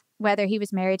kids, whether he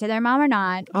was married to their mom or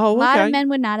not. Oh, okay. A lot of men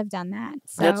would not have done that.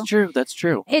 So That's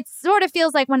true. It sort of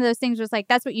feels like one of those things where it's like,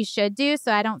 that's what you should do.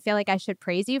 So I don't feel like I should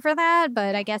praise you for that.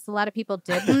 But I guess a lot of people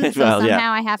didn't. So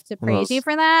somehow I have to praise you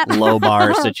for that. Low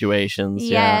bar situations.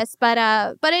 Yes. But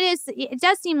it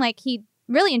does seem like he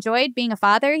really enjoyed being a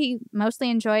father. He mostly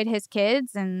enjoyed his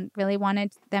kids and really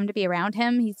wanted them to be around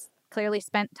him. He's clearly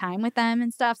spent time with them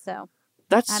and stuff. So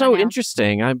that's so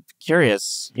interesting. I'm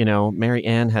curious. Mary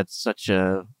Ann had such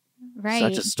a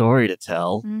story to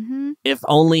tell. Mm-hmm. If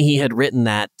only he had written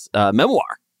that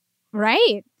memoir.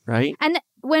 Right. Right. And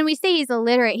when we say he's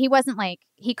illiterate, he wasn't like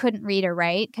he couldn't read or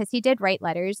write because he did write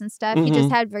letters and stuff. Mm-hmm. He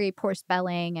just had very poor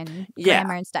spelling and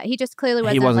grammar and stuff. He just clearly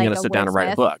wasn't. He wasn't going to sit down and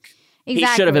write a book. Exactly. He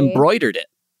should have embroidered it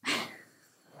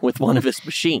with one of his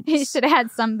machines. He should have had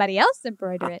somebody else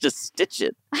embroider it. Just stitch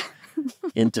it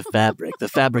into fabric, the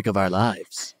fabric of our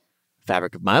lives,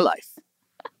 fabric of my life.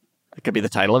 It could be the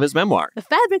title of his memoir. The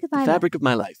fabric of my life. Fabric of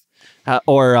my life,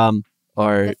 or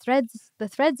the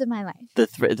threads of my life.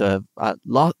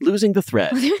 Losing the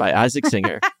Thread by Isaac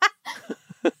Singer.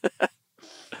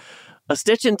 A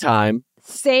stitch in time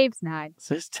saves 9.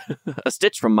 A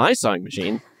stitch from my sewing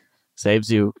machine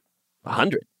saves you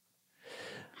 100.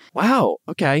 Wow.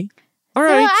 Okay. All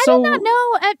right. So I did not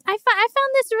know. I found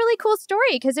this a really cool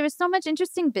story because there was so much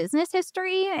interesting business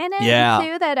history in it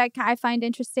too that I find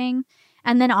interesting.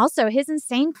 And then also his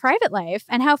insane private life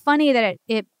and how funny that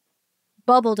it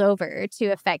bubbled over to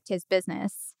affect his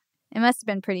business. It must have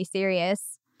been pretty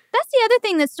serious. That's the other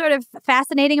thing that's sort of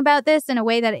fascinating about this in a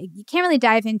way that you can't really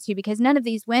dive into because none of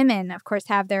these women, of course,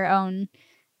 have their own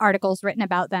articles written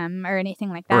about them or anything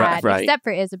like that, right. except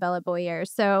for Isabella Boyer.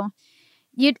 So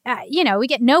we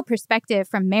get no perspective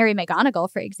from Mary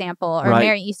McGonigal, for example, or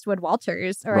Mary Eastwood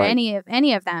Walters or any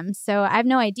of them. So I have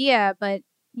no idea, but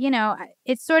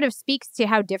it sort of speaks to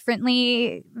how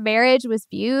differently marriage was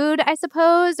viewed, I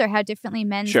suppose, or how differently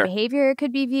men's behavior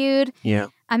could be viewed. Yeah.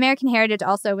 American Heritage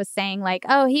also was saying like,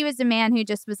 oh, he was a man who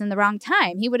just was in the wrong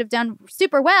time. He would have done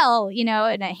super well, in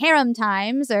a harem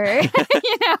times or, or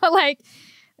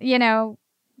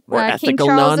ethical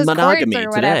non-monogamy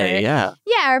today, yeah,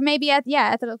 or maybe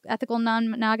ethical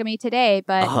non-monogamy today.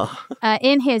 But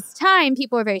in his time,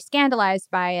 people were very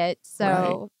scandalized by it.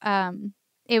 So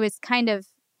it was kind of,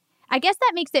 I guess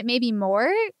that makes it maybe more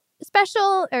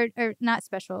special, or not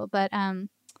special, but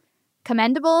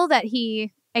commendable that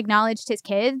he acknowledged his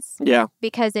kids. Yeah,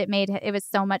 because it was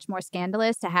so much more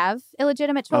scandalous to have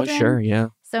illegitimate children. Oh, sure, yeah.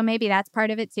 So maybe that's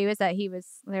part of it too, is that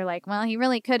they're like, well, he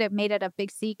really could have made it a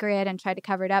big secret and tried to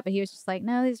cover it up, but he was just like,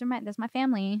 no, that's my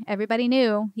family. Everybody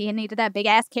knew he needed that big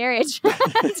ass carriage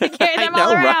to carry them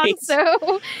all around. Right?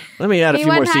 So let me add a few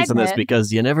more seats on this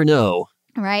because you never know.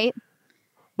 Right.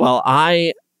 Well,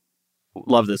 I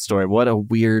love this story. What a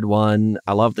weird one.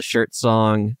 I love the shirt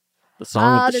song. The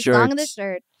song of the shirt. Song of the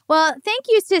shirt. Well, thank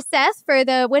you to Seth for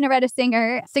the Winneretta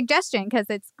Singer suggestion because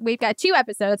we've got 2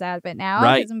 episodes out of it now.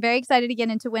 Right. Because I'm very excited to get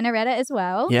into Winneretta as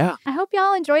well. Yeah. I hope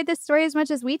y'all enjoyed this story as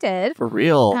much as we did. For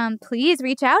real. Please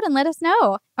reach out and let us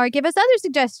know or give us other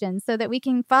suggestions so that we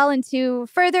can fall into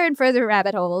further and further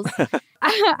rabbit holes.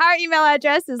 Our email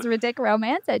address is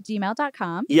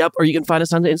ridicromance@gmail.com. Yep. Or you can find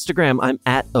us on Instagram. I'm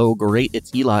at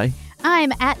It's Eli.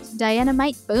 I'm at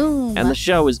Dianamite Boom. And the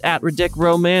show is at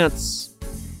ridicromance.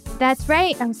 That's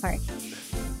right. I'm sorry.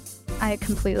 I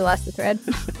completely lost the thread.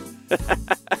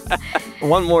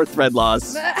 One more thread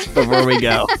loss before we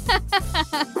go.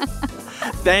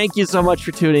 Thank you so much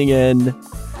for tuning in.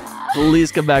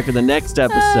 Please come back for the next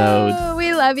episode. Oh,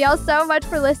 we love y'all so much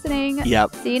for listening.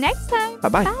 Yep. See you next time.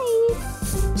 Bye-bye. Bye.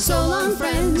 So long,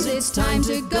 friends, it's time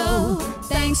to go.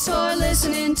 Thanks for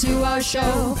listening to our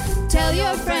show. Tell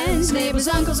your friends, neighbors,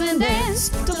 uncles, and aunts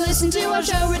to listen to our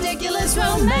show, Ridiculous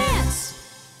Romance.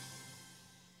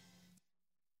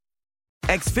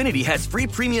 Xfinity has free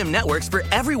premium networks for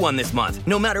everyone this month,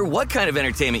 no matter what kind of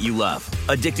entertainment you love.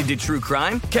 Addicted to true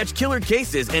crime? Catch killer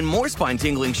cases and more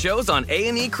spine-tingling shows on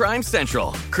A&E Crime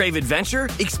Central. Crave adventure?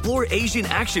 Explore Asian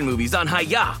action movies on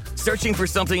Hi-Ya. Searching for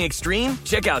something extreme?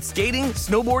 Check out skating,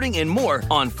 snowboarding, and more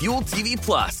on Fuel TV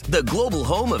Plus, the global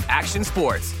home of action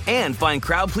sports. And find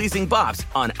crowd-pleasing bops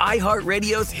on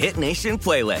iHeartRadio's Hit Nation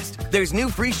playlist. There's new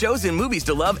free shows and movies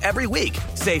to love every week.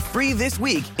 Say free this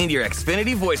week in your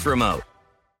Xfinity voice remote.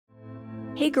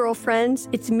 Hey girlfriends,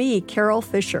 it's me, Carol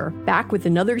Fisher, back with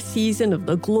another season of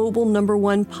the global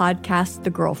 #1 podcast,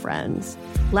 The Girlfriends.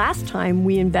 Last time,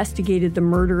 we investigated the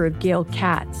murder of Gail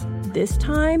Katz. This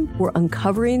time, we're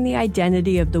uncovering the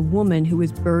identity of the woman who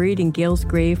was buried in Gail's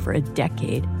grave for a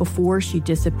decade before she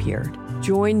disappeared.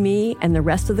 Join me and the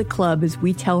rest of the club as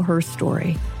we tell her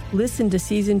story. Listen to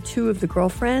Season 2 of The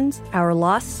Girlfriends, Our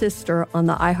Lost Sister on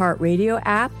the iHeartRadio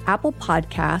app, Apple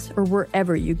Podcasts, or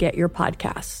wherever you get your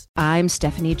podcasts. I'm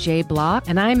Stephanie J. Block.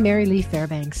 And I'm Mary Lee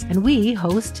Fairbanks. And we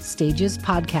host Stages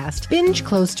Podcast. Binge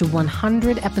close to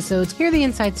 100 episodes. Hear the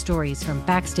inside stories from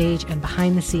backstage and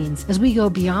behind the scenes as we go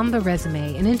beyond the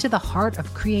resume and into the heart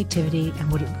of creativity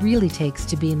and what it really takes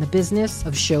to be in the business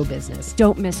of show business.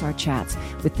 Don't miss our chats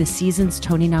with this season's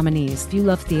Tony nominees. If you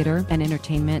love theater and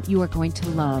entertainment, you are going to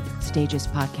love Stages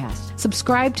Podcast.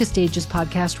 Subscribe to Stages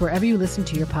Podcast wherever you listen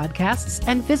to your podcasts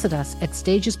and visit us at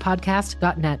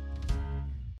stagespodcast.net.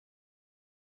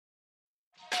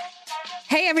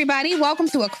 Hey everybody, welcome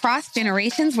to Across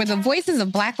Generations, where the voices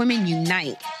of Black women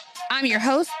unite. I'm your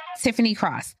host, Tiffany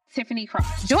Cross.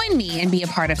 Join me and be a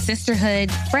part of sisterhood,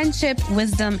 friendship,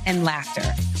 wisdom, and laughter.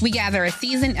 We gather a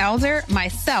seasoned elder,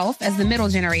 myself as the middle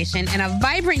generation, and a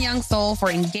vibrant young soul for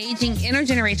engaging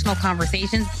intergenerational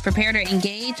conversations. Prepare to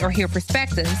engage or hear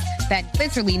perspectives that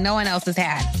literally no one else has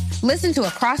had. Listen to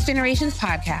Across Generations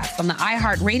podcast on the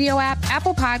iHeartRadio app,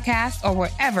 Apple Podcasts, or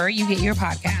wherever you get your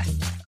podcasts.